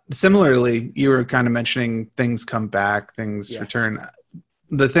 Similarly, you were kind of mentioning things come back, things return.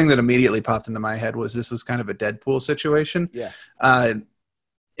 The thing that immediately popped into my head was this was kind of a Deadpool situation. Yeah.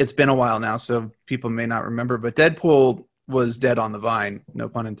 It's been a while now, so people may not remember, but Deadpool was dead on the vine, no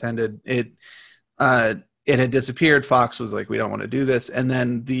pun intended. It had disappeared. Fox was like, we don't want to do this. And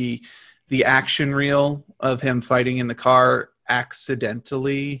then the action reel of him fighting in the car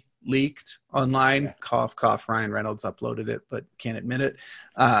accidentally leaked online. Yeah. Cough, cough. Ryan Reynolds uploaded it, but can't admit it.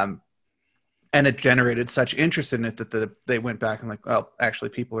 And it generated such interest in it that they went back and like, well, actually,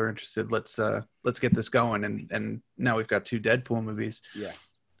 people are interested. Let's get this going. And now we've got 2 Deadpool movies. Yeah.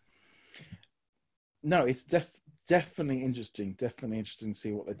 No, it's definitely interesting. Definitely interesting to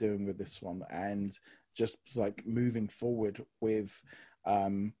see what they're doing with this one, and just like moving forward with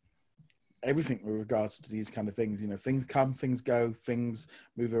everything with regards to these kind of things. Things come, things go, things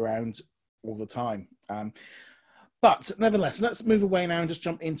move around all the time. But nevertheless, let's move away now and just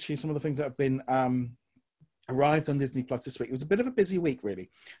jump into some of the things that have been arrived on Disney Plus this week. It was a bit of a busy week, really.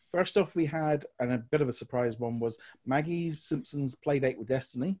 First off, we had, and a bit of a surprise one, was Maggie Simpson's Playdate with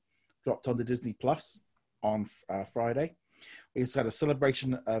Destiny dropped onto Disney Plus on Friday. We also had a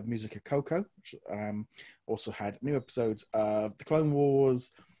celebration of Music of Coco, which also had new episodes of The Clone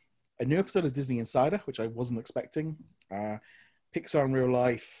Wars, a new episode of Disney Insider, which I wasn't expecting, Pixar in Real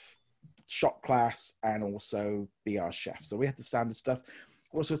Life, Shop Class, and also BR Chef. So we had the standard stuff.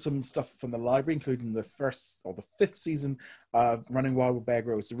 Also some stuff from the library, including the 5th season of Running Wild with Bear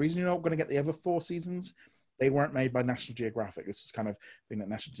Grylls. The reason you're not going to get the other 4 seasons, they weren't made by National Geographic. This was kind of thing that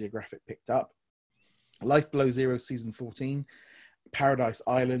National Geographic picked up. Life Below Zero season 14, Paradise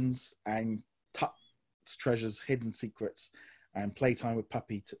Islands, and Tut's Treasures, Hidden Secrets, and Playtime with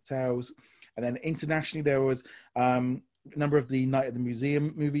Puppy Tales. And then internationally, there was a number of the Night at the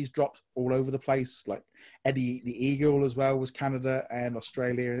Museum movies dropped all over the place, like Eddie the Eagle as well was Canada and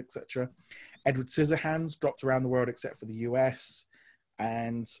Australia, etc. Edward Scissorhands dropped around the world except for the US,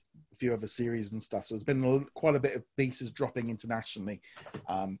 and a few other series and stuff. So there's been quite a bit of pieces dropping internationally,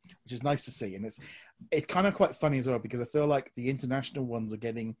 which is nice to see. And it's kind of quite funny as well, because I feel like the international ones are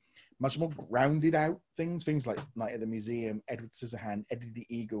getting much more grounded out things like Night at the Museum, Edward Scissorhand, Eddie the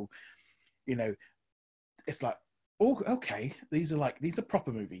Eagle. You know, it's like, oh, okay, these are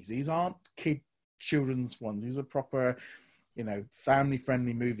proper movies. These aren't children's ones. These are proper, you know, family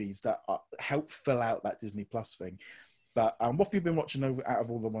friendly movies that help fill out that Disney Plus thing. But what have you been watching out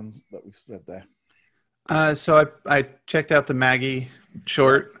of all the ones that we've said there? So I checked out the Maggie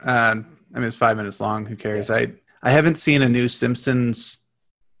short. I mean, it's 5 minutes long. Who cares? Yeah. I haven't seen a new Simpsons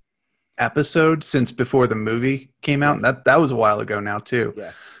episode since before the movie came out. Yeah. That was a while ago now too.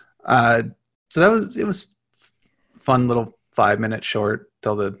 Yeah. So it was fun little 5-minute short.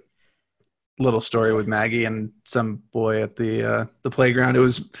 Tell the little story with Maggie and some boy at the playground. It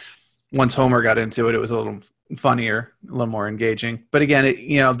was, once Homer got into it, it was a little funnier, a little more engaging. But again,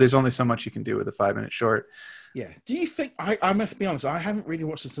 there's only so much you can do with a 5-minute short. Yeah. Do you think, I must be honest, I haven't really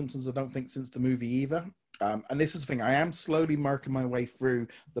watched The Simpsons, I don't think, since the movie either. And this is the thing, I am slowly working my way through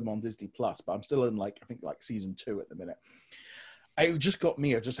them on Disney Plus, but I'm still in I think season 2 at the minute. It just got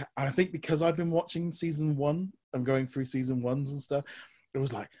me. I think because I've been watching season 1, I'm going through season 1s and stuff, it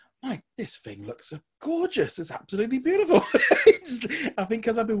was like, Mike, this thing looks gorgeous. It's absolutely beautiful. I think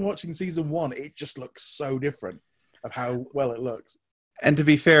because I've been watching season 1, it just looks so different of how well it looks. And to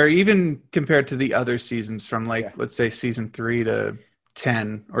be fair, even compared to the other seasons from let's say season 3 to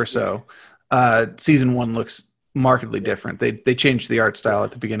 10 or so, season 1 looks markedly different. They changed the art style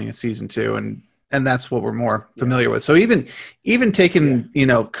at the beginning of season 2, and that's what we're more familiar with. So even taking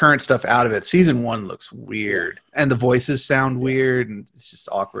current stuff out of it, season 1 looks weird, and the voices sound weird, and it's just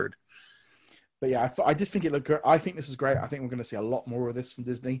awkward. But yeah, I did think it looked good. I think this is great. I think we're going to see a lot more of this from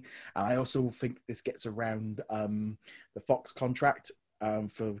Disney, and I also think this gets around the Fox contract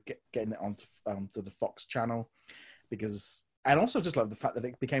for getting it onto the Fox channel, and also just love the fact that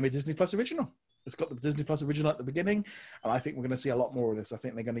it became a Disney Plus original. It's got the Disney Plus original at the beginning, and I think we're going to see a lot more of this. I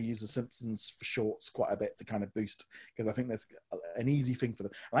think they're going to use The Simpsons for shorts quite a bit to kind of boost, because I think that's an easy thing for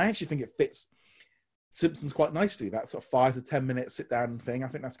them. And I actually think it fits Simpsons quite nicely. That sort of 5 to 10 minute sit down thing. I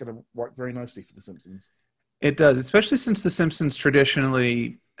think that's going to work very nicely for The Simpsons. It does, especially since The Simpsons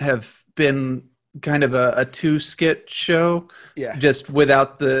traditionally have been kind of a 2-skit show, just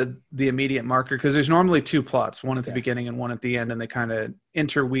without the immediate marker, because there's normally 2 plots, one at the beginning and one at the end, and they kind of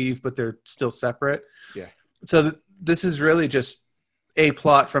interweave, but they're still separate. So this is really just a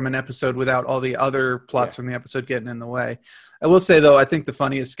plot from an episode without all the other plots from the episode getting in the way. I will say, though, I think the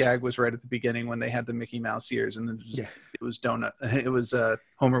funniest gag was right at the beginning when they had the Mickey Mouse ears, and then it was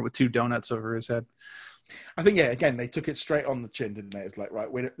Homer with 2 donuts over his head. I think, again, they took it straight on the chin, didn't they? It's like, right,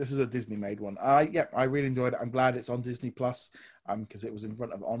 this is a Disney-made one. I really enjoyed it. I'm glad it's on Disney Plus, because it was in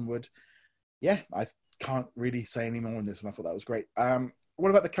front of Onward. Yeah, I can't really say any more on this one. I thought that was great. What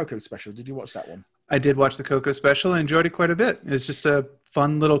about the Coco special? Did you watch that one? I did watch the Coco special. I enjoyed it quite a bit. It's just a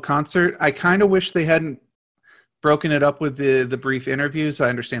fun little concert. I kind of wish they hadn't broken it up with the brief interviews. I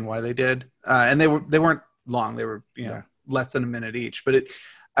understand why they did. And they weren't long. They were less than a minute each, but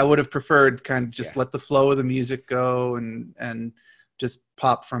I would have preferred kind of just let the flow of the music go and just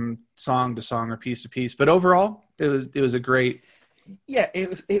pop from song to song or piece to piece. But overall, it was a great. Yeah,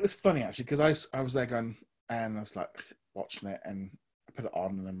 it was funny actually, because I was there going, and I was like watching it, and I put it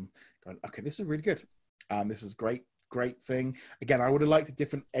on, and I'm going, okay, this is really good. This is great thing. Again, I would have liked a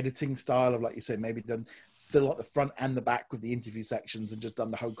different editing style of, like you said, maybe done fill out the front and the back with the interview sections and just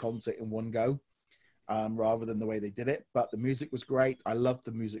done the whole concert in one go. Rather than the way they did it. But the music was great. I loved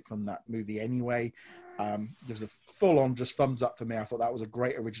the music from that movie anyway. There was a full-on just thumbs up for me. I thought that was a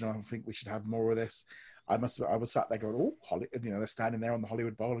great original. I think we should have more of this. I was sat there going, oh, they're standing there on the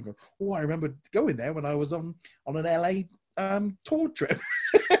Hollywood Bowl and going, oh, I remember going there when I was on an LA tour trip.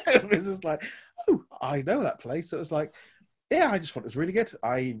 It was just like, oh, I know that place. So it was like, yeah, I just thought it was really good.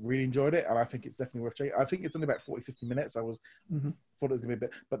 I really enjoyed it, and I think it's definitely worth checking. I think it's only about 40-50 minutes. I thought it was going to be a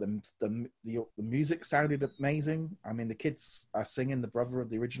bit, but the music sounded amazing. I mean, the kids are singing, the brother of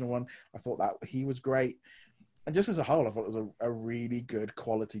the original one. I thought that he was great, and just as a whole, I thought it was a really good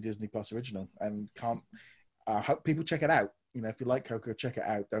quality Disney Plus original. And I hope people check it out. If you like Coco, check it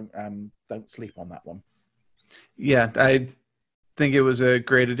out. Don't sleep on that one. Yeah, I think it was a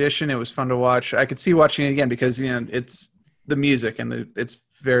great addition. It was fun to watch. I could see watching it again because it's the music, and it's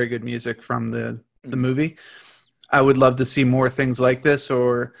very good music from the movie. I would love to see more things like this,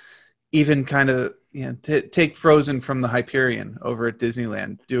 or even kind of take Frozen from the Hyperion over at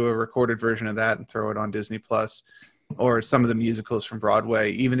Disneyland, do a recorded version of that and throw it on Disney Plus, or some of the musicals from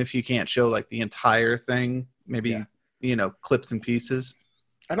Broadway, even if you can't show like the entire thing, maybe clips and pieces.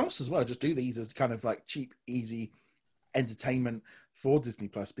 And also as well, just do these as kind of like cheap, easy entertainment for Disney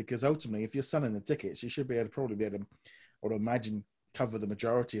Plus, because ultimately if you're selling the tickets, you should probably be able to, I would imagine, cover the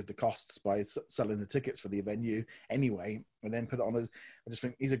majority of the costs by selling the tickets for the venue anyway, and then put it on. I just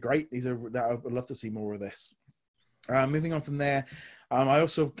think he's a great. I would love to see more of this. Moving on from there,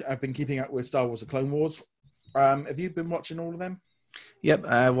 I've been keeping up with Star Wars: The Clone Wars. Have you been watching all of them? Yep,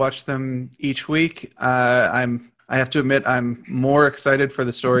 I watch them each week. I have to admit, I'm more excited for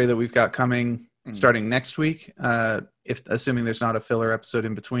the story that we've got coming starting next week. If assuming there's not a filler episode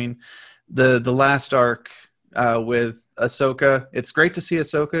in between, the last arc with Ahsoka. It's great to see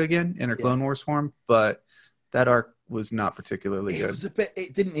Ahsoka again in her Clone Wars form, but that arc was not particularly good. It was a bit.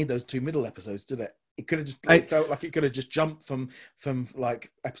 It didn't need those 2 middle episodes, did it? It could have just. It felt like it could have just jumped from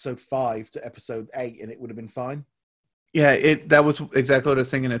like episode 5 to episode 8, and it would have been fine. Yeah, that was exactly what I was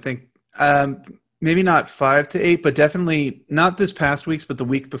thinking. I think maybe not 5 to 8, but definitely not this past week's, but the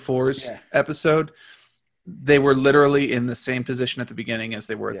week before's episode. They were literally in the same position at the beginning as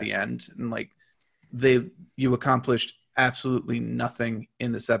they were at the end, and like you accomplished absolutely nothing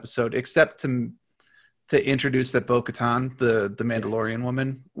in this episode except to introduce that Bo-Katan, the Mandalorian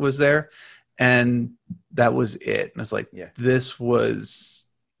woman, was there, and that was it. And it's like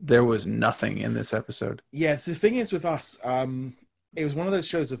there was nothing in this episode. Yeah, the thing is with us, it was one of those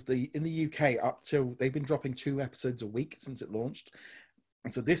shows in the UK up till they've been dropping 2 episodes a week since it launched.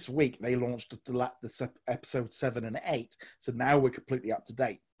 And so this week they launched the episode 7 and 8. So now we're completely up to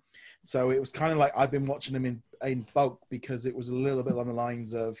date. So it was kind of like I've been watching them in bulk because it was a little bit on the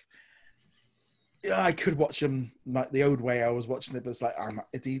lines of, I could watch them like the old way I was watching it, but it's like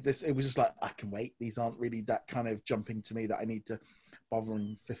it was just like I can wait. These aren't really that kind of jumping to me that I need to bother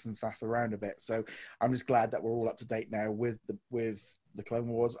and fiff and faff around a bit. So I'm just glad that we're all up to date now with the Clone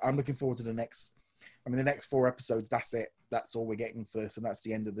Wars. I'm looking forward to the next 4 episodes. That's it. That's all we're getting for this, and that's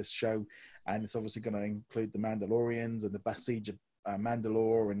the end of this show. And it's obviously going to include the Mandalorians and the Siege of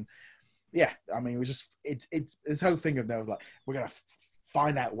Mandalore, and it was just it's this whole thing of now like we're gonna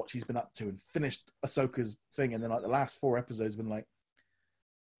find out what she's been up to and finished Ahsoka's thing, and then like the last 4 episodes have been like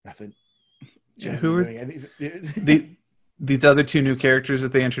nothing. Who are these other 2 new characters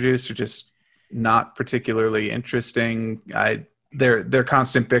that they introduced are just not particularly interesting. Their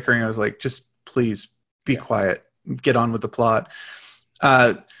constant bickering. I was like, just please be quiet, get on with the plot.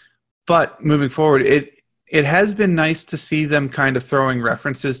 But moving forward, it has been nice to see them kind of throwing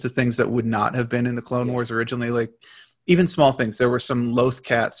references to things that would not have been in the Clone Wars originally, like even small things. There were some Loth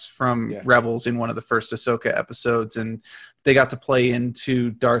cats from Rebels in one of the first Ahsoka episodes, and they got to play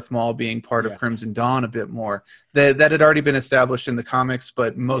into Darth Maul being part of Crimson Dawn a bit more. That had already been established in the comics,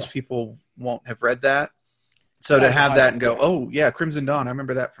 but most people won't have read that. So to have that and go, oh yeah, Crimson Dawn, I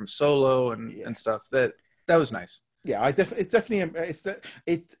remember that from Solo and stuff. That was nice. Yeah, it's definitely it's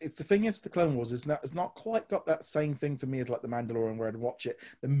the thing is the Clone Wars is not quite got that same thing for me as like the Mandalorian where I'd watch it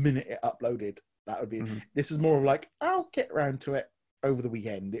the minute it uploaded. That would be This is more of like I'll get around to it over the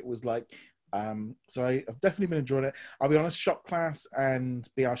weekend. It was like so I've definitely been enjoying it. I'll be honest, Shop Class and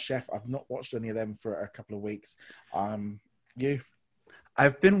Be Our Chef, I've not watched any of them for a couple of weeks.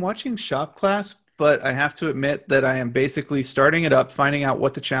 I've been watching Shop Class, but I have to admit that I am basically starting it up, finding out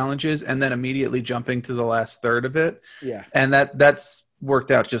what the challenge is, and then immediately jumping to the last third of it. Yeah. And that's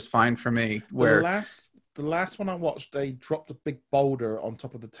worked out just fine for me. Where the last one I watched, they dropped a big boulder on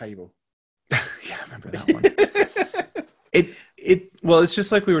top of the table. Yeah, I remember that one. It's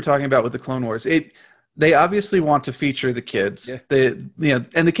just like we were talking about with the Clone Wars. They obviously want to feature the kids. Yeah.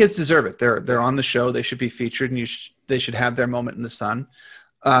 And the kids deserve it. They're on the show. They should be featured, and they should have their moment in the sun.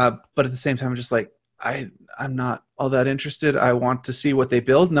 But at the same time, I'm just like, I'm not all that interested. I want to see what they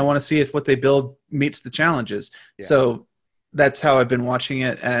build, and I want to see if what they build meets the challenges. Yeah. So that's how I've been watching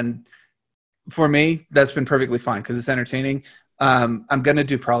it. And for me, that's been perfectly fine because it's entertaining. I'm going to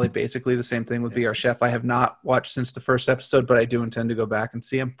do probably basically the same thing with Be Our Chef. I have not watched since the first episode, but I do intend to go back and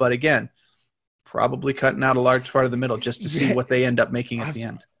see them. But again, probably cutting out a large part of the middle just to see what they end up making at the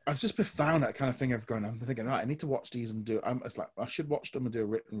end. I've just been found that kind of thing of going, I'm thinking, I need to watch these and do it's like I should watch them and do a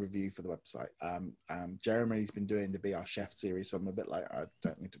written review for the website. Jeremy's been doing the Be Our Chef series, so I'm a bit like, I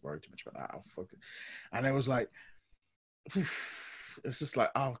don't need to worry too much about that. I'll focus. And it was like, it's just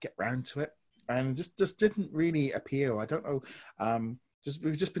like, I'll get round to it. And just didn't really appeal. I don't know.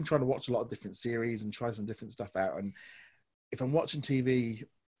 We've just been trying to watch a lot of different series and try some different stuff out. And if I'm watching TV,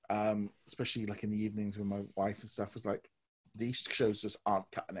 especially like in the evenings with my wife and stuff, was like, these shows just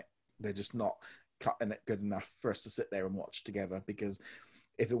aren't cutting it. They're just not cutting it good enough for us to sit there and watch together. Because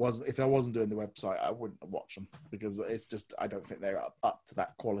if I wasn't doing the website, I wouldn't watch them because it's just, I don't think they're up to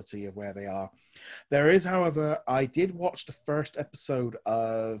that quality of where they are. There is, however, I did watch the first episode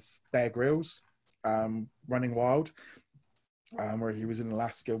of Bear Grylls, Running Wild, where he was in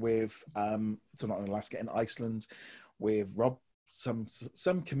Alaska with, in Iceland with Rob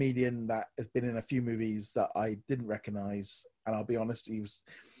some comedian that has been in a few movies that I didn't recognize, and I'll be honest, he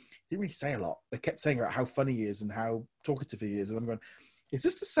didn't really say a lot. They kept saying about how funny he is and how talkative he is, and I'm going, is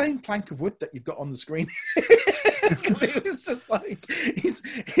this the same plank of wood that you've got on the screen? It was just like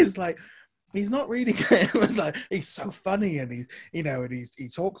he's like, he's not reading it. It was like, he's so funny, and he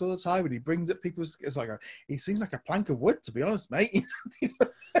talks all the time, and he brings up people's. It's like he seems like a plank of wood, to be honest, mate.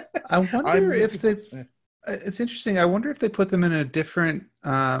 I wonder if they. It's interesting. I wonder if they put them in a different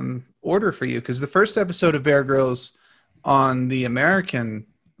order for you, because the first episode of Bear Grylls on the American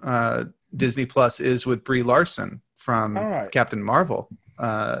Disney Plus is with Brie Larson from Captain Marvel.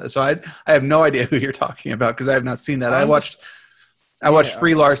 So I have no idea who you're talking about, because I have not seen that. I watched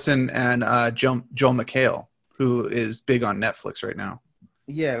Brie Larson and Joel McHale, who is big on Netflix right now.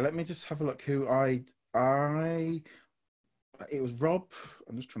 Yeah, let me just have a look. Who it was Rob.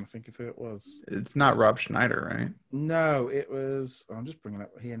 I'm just trying to think of who it was. It's not Rob Schneider, right? No, it was. I'm just bringing it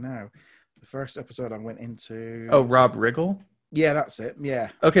up here now. The first episode I went into. Oh, Rob Riggle. Yeah, that's it. Yeah.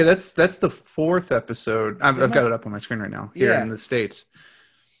 Okay, that's the fourth episode. I've got it up on my screen right now here in the States.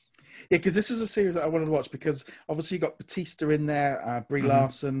 Yeah, because this is a series that I wanted to watch, because obviously you got Batista in there, Brie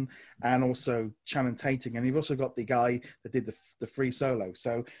Larson, and also Channing Tatum, and you've also got the guy that did the free solo.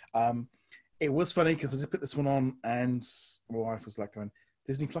 So it was funny, because I just put this one on, and my wife was like, going,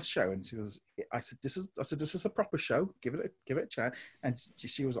 Disney Plus show, and she goes, I said this is a proper show. Give it a chance, and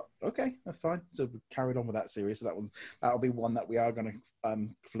she was like, okay, that's fine. So we carried on with that series. So that'll be one that we are going to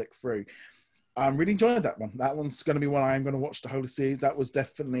flick through. I'm really enjoying that one. That one's going to be one I am going to watch the whole series. That was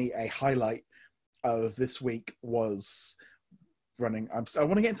definitely a highlight of this week, was running. I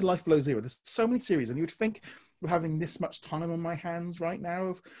want to get into Life Below Zero. There's so many series, and you would think with having this much time on my hands right now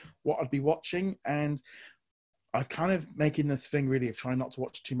of what I'd be watching, and I've kind of making this thing really of trying not to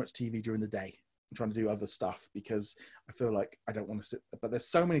watch too much TV during the day. I'm trying to do other stuff, because I feel like I don't want to sit. But there's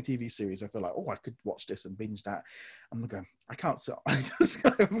so many TV series. I feel like, I could watch this and binge that. I'm going, I can't sit. I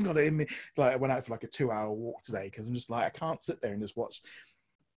haven't got it in me. Like I went out for like a 2-hour walk today, because I'm just like, I can't sit there and just watch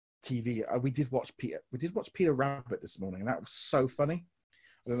TV. We did watch Peter Rabbit this morning, and that was so funny.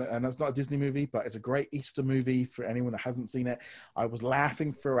 And that's not a Disney movie, but it's a great Easter movie for anyone that hasn't seen it. I was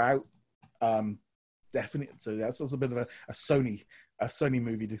laughing throughout. Definitely. So that's a bit of a Sony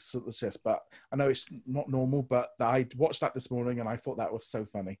movie to suggest, but I know it's not normal, but I watched that this morning and I thought that was so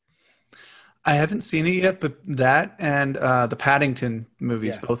funny. I haven't seen it yet, but that and the Paddington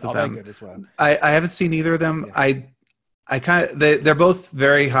movies, both of them. Good as well. I haven't seen either of them. Yeah. I kind of they're both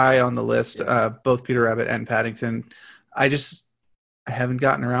very high on the list. Both Peter Rabbit and Paddington. I haven't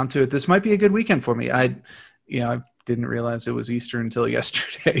gotten around to it. This might be a good weekend for me. I didn't realize it was Easter until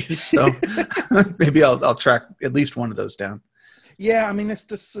yesterday, so maybe I'll track at least one of those down. Yeah, I mean,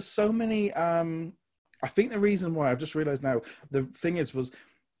 there's so many. I think the reason why I've just realized now, the thing was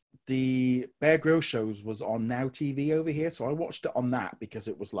the Bear Grylls shows was on Now TV over here, so I watched it on that because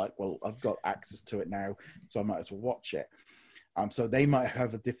it was like, well, I've got access to it now, so I might as well watch it. So they might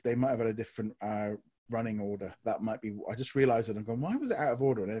have had a different running order. That might be. I just realized it. I'm going, why was it out of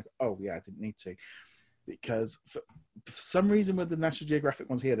order? And I didn't need to. Because for some reason with the National Geographic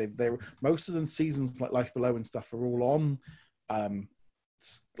ones here, they most of them seasons like Life Below and stuff are all on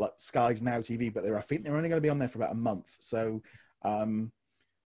like Sky's Now TV, but I think they're only going to be on there for about a month. So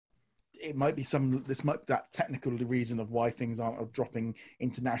it might be that technical reason of why things aren't dropping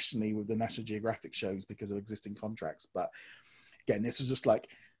internationally with the National Geographic shows because of existing contracts. But again, this was just like,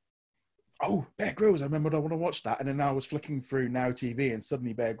 oh, Bear Grylls, I remembered I want to watch that, and then I was flicking through Now TV, and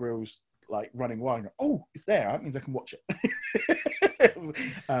suddenly Bear Grylls like running wild. Oh, it's there. That means I can watch it.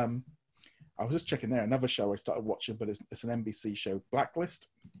 I was just checking there. Another show I started watching, but it's an NBC show, Blacklist.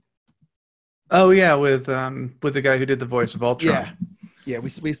 Oh yeah, with the guy who did the voice of Ultron. Yeah.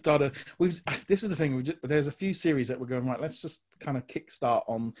 We started. This is the thing. There's a few series that we're going right. Let's just kind of kickstart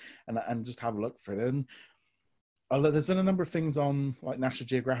on and just have a look for it. And there's been a number of things on like National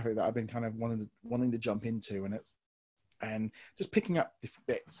Geographic that I've been kind of wanting to jump into, and just picking up different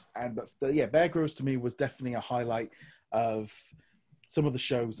bits. Bear Grylls to me was definitely a highlight of some of the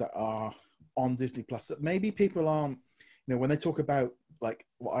shows that are on Disney Plus that maybe people aren't, when they talk about like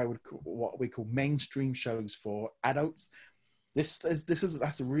what we call mainstream shows for adults. That's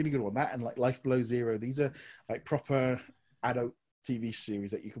a really good one. That and like Life Below Zero. These are like proper adult TV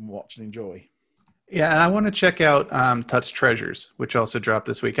series that you can watch and enjoy. Yeah, and I want to check out Tut's Treasures, which also dropped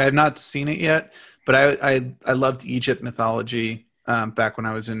this week. I have not seen it yet, but I loved Egypt mythology back when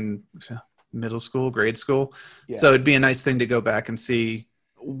I was in middle school, grade school. Yeah. So it'd be a nice thing to go back and see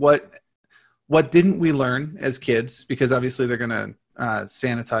what didn't we learn as kids, because obviously they're going to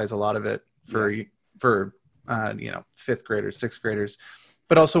sanitize a lot of it for fifth graders, sixth graders,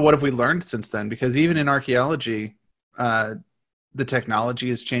 but also what have we learned since then? Because even in archaeology, the technology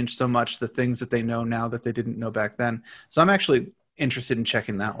has changed so much, the things that they know now that they didn't know back then. So I'm actually interested in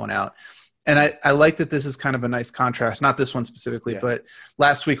checking that one out. And I like that this is kind of a nice contrast, not this one specifically, but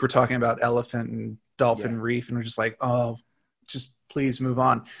last week we're talking about elephant and dolphin reef, and we're just like, oh, just please move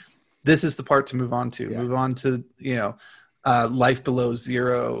on. This is the part to move on to. Move on to, Life Below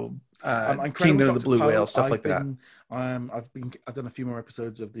Zero, Kingdom of the Blue Whale, stuff like that. I've done a few more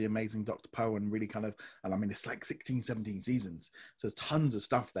episodes of The Amazing Dr. Poe, and really and I mean, it's like 16, 17 seasons. So there's tons of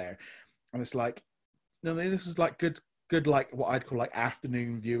stuff there. And it's like, this is like good, like what I'd call like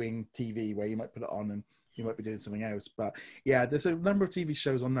afternoon viewing TV, where you might put it on and you might be doing something else. But yeah, there's a number of TV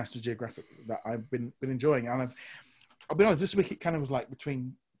shows on National Geographic that I've been enjoying. And I'll be honest, this week it kind of was like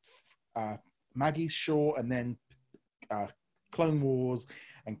between Maggie's Shore and then Clone Wars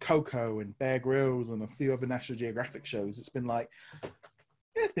and Coco and Bear Grylls and a few other National Geographic shows. It's been like,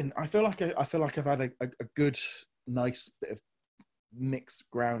 I feel like I've had a good, nice bit of mixed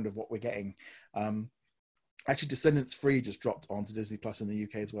ground of what we're getting. Actually, Descendants 3 just dropped onto Disney Plus in the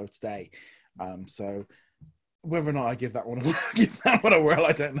UK as well today. So whether or not I give that one a whirl,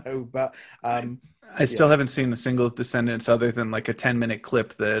 I don't know. But I still haven't seen a single Descendants other than like a 10-minute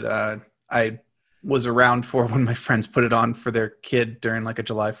clip that I was around for when my friends put it on for their kid during like a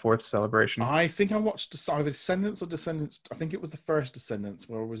July 4th celebration. I think I watched either Descendants or Descendants. I think it was the first Descendants,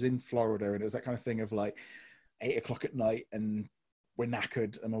 where I was in Florida, and it was that kind of thing of like 8 o'clock at night, and we're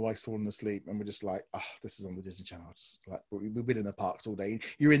knackered and my wife's fallen asleep, and we're just like, oh, this is on the Disney Channel. Just like, we've been in the parks all day.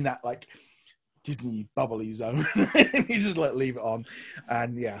 You're in that like Disney bubbly zone. You just like leave it on.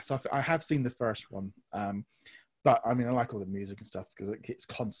 And yeah, so I have seen the first one. But I mean, I like all the music and stuff because it's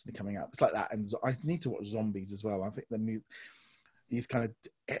constantly coming out. It's like that. And I need to watch Zombies as well. I think these kind of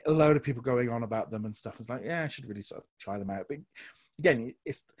a load of people going on about them and stuff. It's like, yeah, I should really sort of try them out. But again,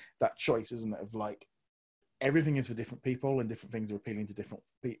 it's that choice, isn't it? Of like, everything is for different people and different things are appealing to different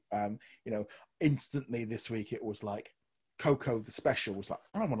people. Instantly this week it was like Coco the special was like,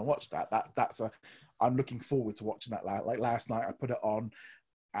 I want to watch that. I'm looking forward to watching that. Like last night I put it on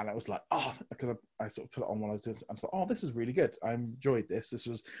and I was like, oh, because I sort of put it on while I was doing it. I thought, oh, this is really good. I enjoyed this. This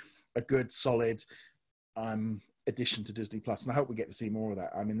was a good, solid addition to Disney Plus, and I hope we get to see more of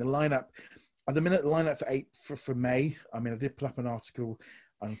that. I mean, the lineup at the minute, the lineup for May. I mean, I did pull up an article.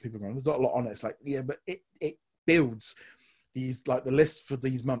 And people are going, there's not a lot on it. It's like, yeah, but it builds these, like the list for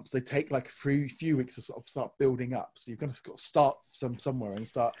these months. They take like a few weeks to sort of start building up. So you've got to start somewhere and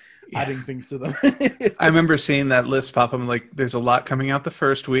start adding things to them. I remember seeing that list pop up. I'm like, there's a lot coming out the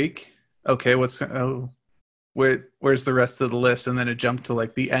first week. Okay, where's the rest of the list? And then it jumped to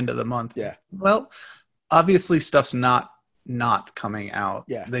like the end of the month. Yeah. Well, obviously stuff's not coming out.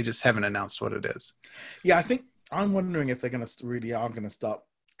 Yeah. They just haven't announced what it is. Yeah, I think I'm wondering if they're going to start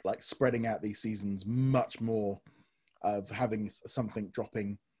like spreading out these seasons much more, of having something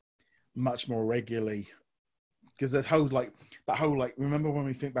dropping much more regularly, because that whole remember when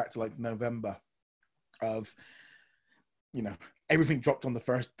we think back to like November of, everything dropped on the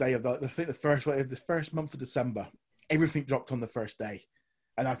first day of the first month of December, everything dropped on the first day,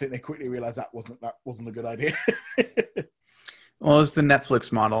 and I think they quickly realized that wasn't a good idea. Well, it's the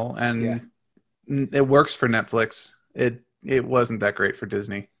Netflix model, and it works for Netflix. It wasn't that great for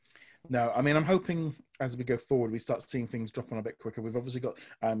Disney. No, I mean, I'm hoping as we go forward, we start seeing things drop on a bit quicker. We've obviously got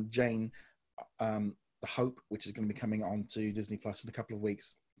Jane, the Hope, which is going to be coming on to Disney Plus in a couple of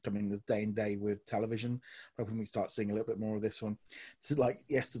weeks, coming the day and day with television. Hoping we start seeing a little bit more of this one. So, like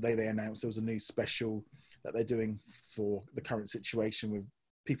yesterday, they announced there was a new special that they're doing for the current situation with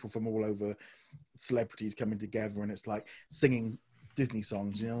people from all over, celebrities coming together, and it's like singing Disney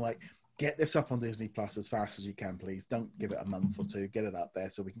songs, like, get this up on Disney Plus as fast as you can, please. Don't give it a month or two. Get it up there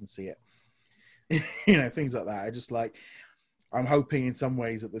so we can see it. Things like that. I'm hoping in some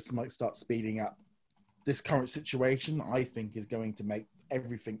ways that this might start speeding up. This current situation, I think, is going to make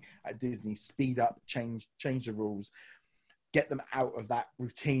everything at Disney speed up, change the rules, get them out of that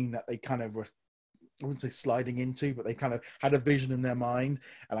routine that they kind of were, I wouldn't say sliding into, but they kind of had a vision in their mind.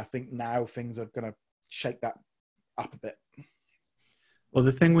 And I think now things are going to shake that up a bit. Well,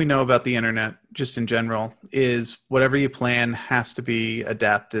 the thing we know about the internet, just in general, is whatever you plan has to be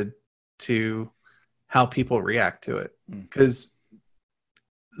adapted to how people react to it. Because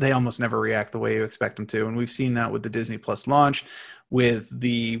they almost never react the way you expect them to. And we've seen that with the Disney Plus launch, with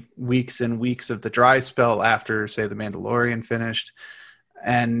the weeks and weeks of the dry spell after, say, The Mandalorian finished.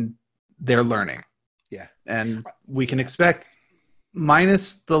 And they're learning. Yeah. And we can expect,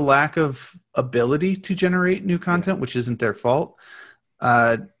 minus the lack of ability to generate new content, which isn't their fault,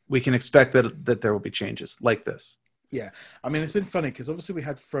 we can expect that there will be changes like this. Yeah, I mean, it's been funny because obviously we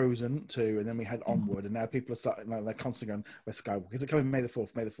had Frozen 2, and then we had Onward, and now people are starting, like, they're constantly going, where's Skywalker? Is it coming May the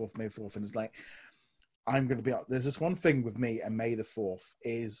 4th, May the 4th, May the 4th? And it's like, I'm going to be, there's this one thing with me and May the 4th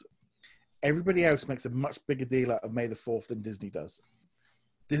is everybody else makes a much bigger deal out of May the 4th than Disney does.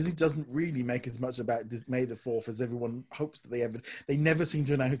 Disney doesn't really make as much about May the 4th as everyone hopes that they never seem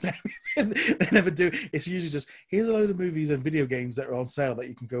to announce anything. They never do. It's usually just, here's a load of movies and video games that are on sale that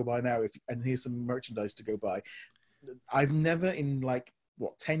you can go buy now, and here's some merchandise to go buy. I've never, in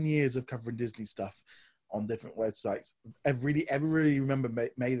 10 years of covering Disney stuff on different websites, ever really remember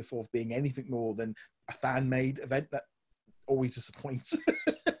May the 4th being anything more than a fan-made event that always disappoints.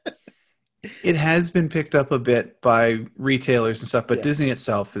 It has been picked up a bit by retailers and stuff, but Yeah. Disney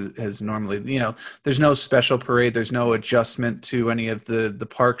itself has normally, there's no special parade. There's no adjustment to any of the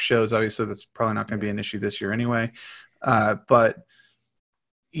park shows. Obviously, that's probably not going to be an issue this year anyway. But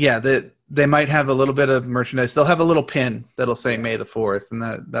yeah, they might have a little bit of merchandise. They'll have a little pin that'll say May the 4th,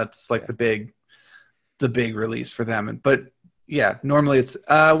 and that's like the big release for them. But yeah, normally it's,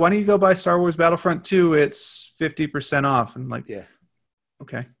 why don't you go buy Star Wars Battlefront 2? It's 50% off. And yeah.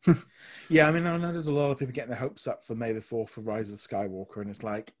 Okay. Yeah, I mean, I know there's a lot of people getting their hopes up for May the 4th for Rise of Skywalker, and it's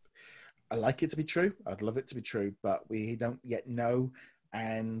like, I like it to be true. I'd love it to be true, but we don't yet know,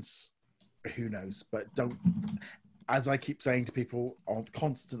 and who knows? But as I keep saying to people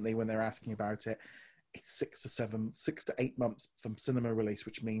constantly when they're asking about it, it's 6 to 8 months from cinema release,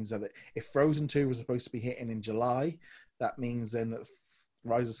 which means that if Frozen 2 was supposed to be hitting in July, that means then that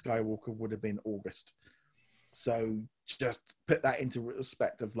Rise of Skywalker would have been August. So just put that into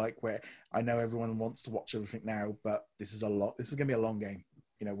respect of where I know everyone wants to watch everything now, but this is going to be a long game.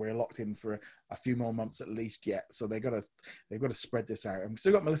 We're locked in for a few more months at least yet. So they've got to spread this out. And we've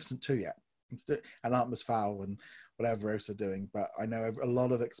still got Maleficent 2 yet. And Artemis Fowl and whatever else they're doing. But I know a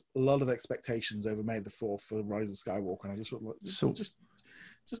lot of expectations over May the 4th for Rise of Skywalker. And I just hold on. So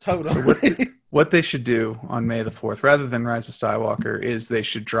what they should do on May the 4th, rather than Rise of Skywalker, is they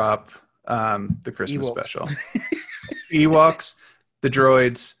should drop the Christmas special. Ewoks, the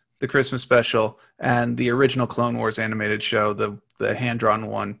droids, the Christmas special, and the original Clone Wars animated show, the hand-drawn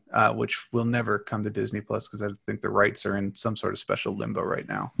one, which will never come to Disney Plus because I think the rights are in some sort of special limbo right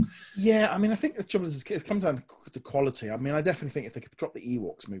now. Yeah, I mean, I think the trouble is it's come down to quality. I mean, I definitely think if they could drop the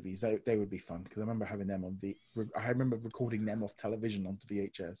Ewoks movies, they would be fun because I remember having them I remember recording them off television onto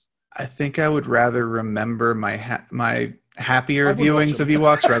VHS. I think I would rather remember my happier viewings of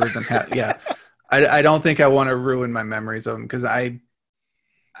Ewoks rather than yeah. I don't think I want to ruin my memories of them because I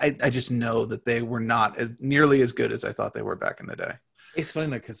just know that they were not nearly as good as I thought they were back in the day. It's funny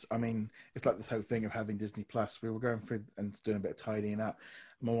though, because I mean, it's like this whole thing of having Disney Plus. We were going through and doing a bit of tidying up.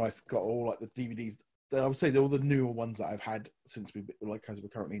 My wife got all the DVDs. I would say all the newer ones that I've had since because we're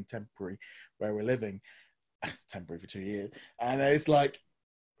currently in temporary where we're living. It's temporary for 2 years, and it's like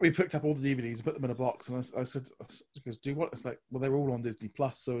we picked up all the DVDs and put them in a box. And I said, she goes, do what? It's like, well, they're all on Disney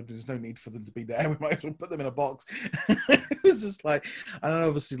Plus, so there's no need for them to be there. We might as well put them in a box. It was just like, and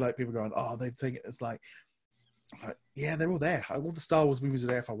obviously people going, oh, they've taken it. It's like, yeah, they're all there. All the Star Wars movies are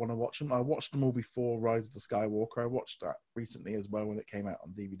there if I want to watch them. I watched them all before Rise of the Skywalker. I watched that recently as well when it came out on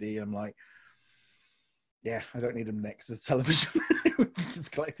DVD. I'm like, yeah, I don't need them next to the television. It's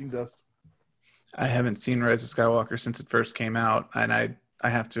collecting dust. I haven't seen Rise of Skywalker since it first came out, and I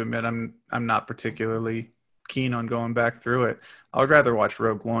have to admit I'm not particularly keen on going back through it. I would rather watch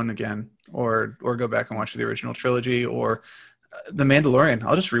Rogue One again, or go back and watch the original trilogy, or The Mandalorian.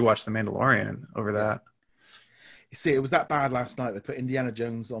 I'll just rewatch The Mandalorian over that. You see, it was that bad last night. They put Indiana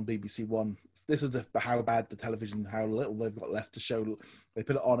Jones on BBC One. This is how bad the television, how little they've got left to show. They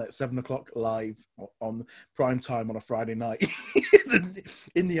put it on at 7:00 live on prime time on a Friday night.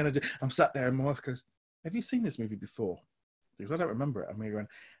 Indiana Jones. I'm sat there and my wife goes, have you seen this movie before? Because I don't remember it. I'm going,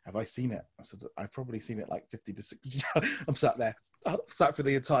 have I seen it? I said, I've probably seen it 50 to 60 times. I'm sat there. I sat for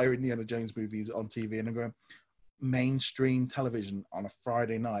the entire Indiana Jones movies on TV and I'm going, mainstream television on a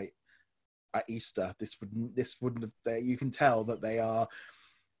Friday night at Easter, this wouldn't have, you can tell that they are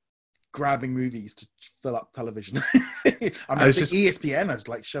grabbing movies to fill up television. I think ESPN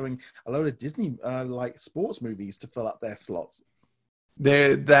is showing a load of Disney sports movies to fill up their slots.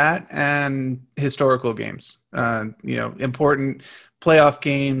 That and historical games, important playoff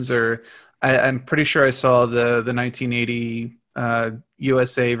games, or I'm pretty sure I saw the 1980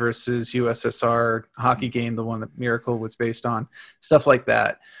 USA versus USSR hockey game, the one that Miracle was based on, stuff like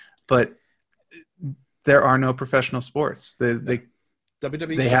that. But there are no professional sports. They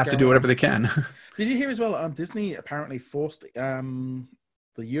have to do whatever they can. Did you hear as well? Disney apparently forced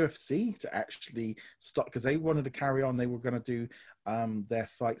the UFC to actually stop, because they wanted to carry on. They were going to do their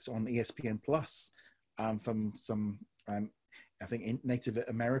fights on ESPN Plus from some, I think, Native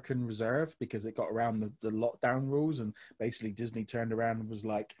American reserve, because it got around the lockdown rules, and basically Disney turned around and was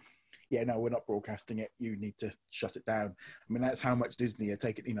like, yeah, no, we're not broadcasting it. You need to shut it down. I mean, that's how much Disney are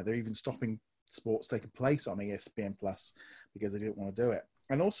taking, you know, they're even stopping sports taking place on ESPN Plus because they didn't want to do it.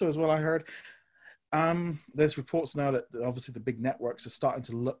 And also, as well, I heard there's reports now that obviously the big networks are starting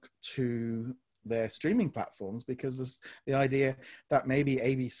to look to their streaming platforms, because there's the idea that maybe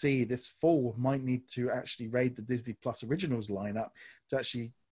ABC this fall might need to actually raid the Disney Plus Originals lineup to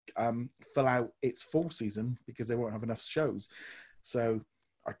actually fill out its fall season, because they won't have enough shows. So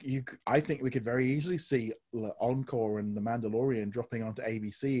I think we could very easily see Encore and The Mandalorian dropping onto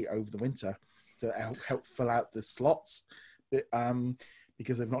ABC over the winter to help fill out the slots,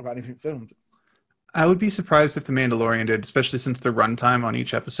 because they've not got anything filmed. I would be surprised if The Mandalorian did, especially since the runtime on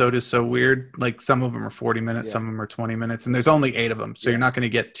each episode is so weird. Like, some of them are 40 minutes, some of them are 20 minutes, and there's only 8 of them. So you're not going to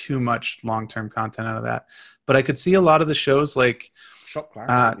get too much long-term content out of that. But I could see a lot of the shows like Shop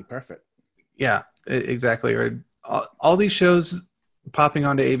Class would be perfect. Yeah, exactly. Or all these shows popping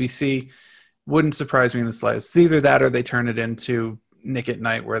onto ABC wouldn't surprise me in the slightest. It's either that or they turn it into Nick at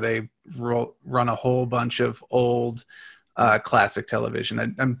Night, where they run a whole bunch of old classic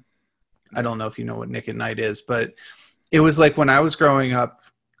television. I don't know if you know what Nick at Night is, but it was like when I was growing up,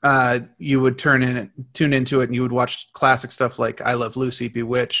 you would tune into it and you would watch classic stuff like I Love Lucy,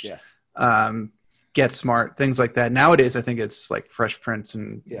 Bewitched, Get Smart, things like that. Nowadays, I think it's like Fresh Prince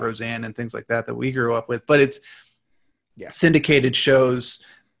and Roseanne and things like that we grew up with. But it's syndicated shows,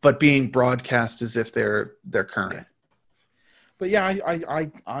 but being broadcast as if they're current. Yeah. But yeah,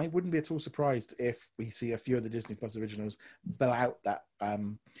 I wouldn't be at all surprised if we see a few of the Disney Plus originals fill out that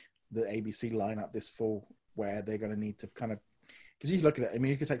the ABC lineup this fall, where they're going to need to kind of, because you look at it, I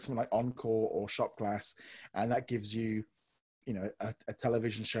mean, you could take something like Encore or Shop Class, and that gives you, you know, a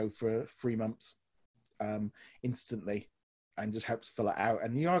television show for 3 months instantly, and just helps fill it out.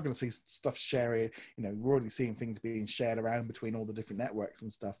 And you are going to see stuff sharing, you know, we're already seeing things being shared around between all the different networks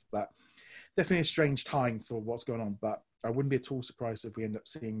and stuff, but definitely a strange time for what's going on. But I wouldn't be at all surprised if we end up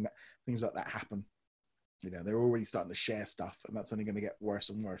seeing things like that happen. You know, they're already starting to share stuff, and that's only going to get worse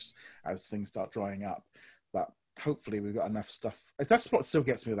and worse as things start drying up. But hopefully we've got enough stuff. That's what still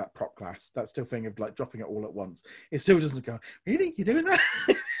gets me with that Prop Class. That still thing of like dropping it all at once. It still doesn't go, really? You're doing that?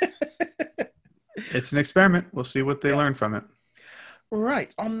 It's an experiment. We'll see what they learn from it.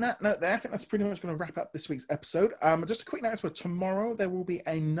 Right. On that note there, I think that's pretty much going to wrap up this week's episode. Just a quick announcement. Tomorrow there will be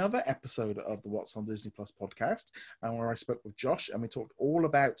another episode of the What's on Disney Plus podcast, where I spoke with Josh and we talked all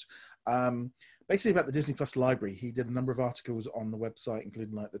about basically about the Disney Plus library. He did a number of articles on the website,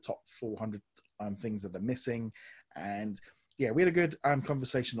 including like the top 400 things that are missing. And yeah, we had a good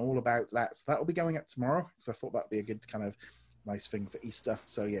conversation all about that. So that will be going up tomorrow. So I thought that'd be a good kind of nice thing for Easter.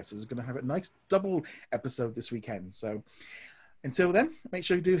 So yes, so there's going to have a nice double episode this weekend. So until then, make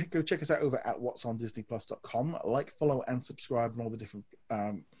sure you do go check us out over at whatsondisneyplus.com. Like, follow, and subscribe on all the different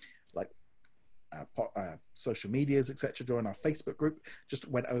social medias, etc. Join our Facebook group. Just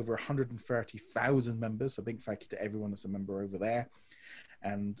went over 130,000 members. So big thank you to everyone that's a member over there.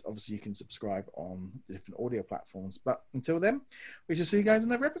 And obviously you can subscribe on the different audio platforms. But until then, we shall see you guys in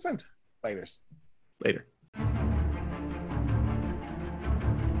another episode. Later.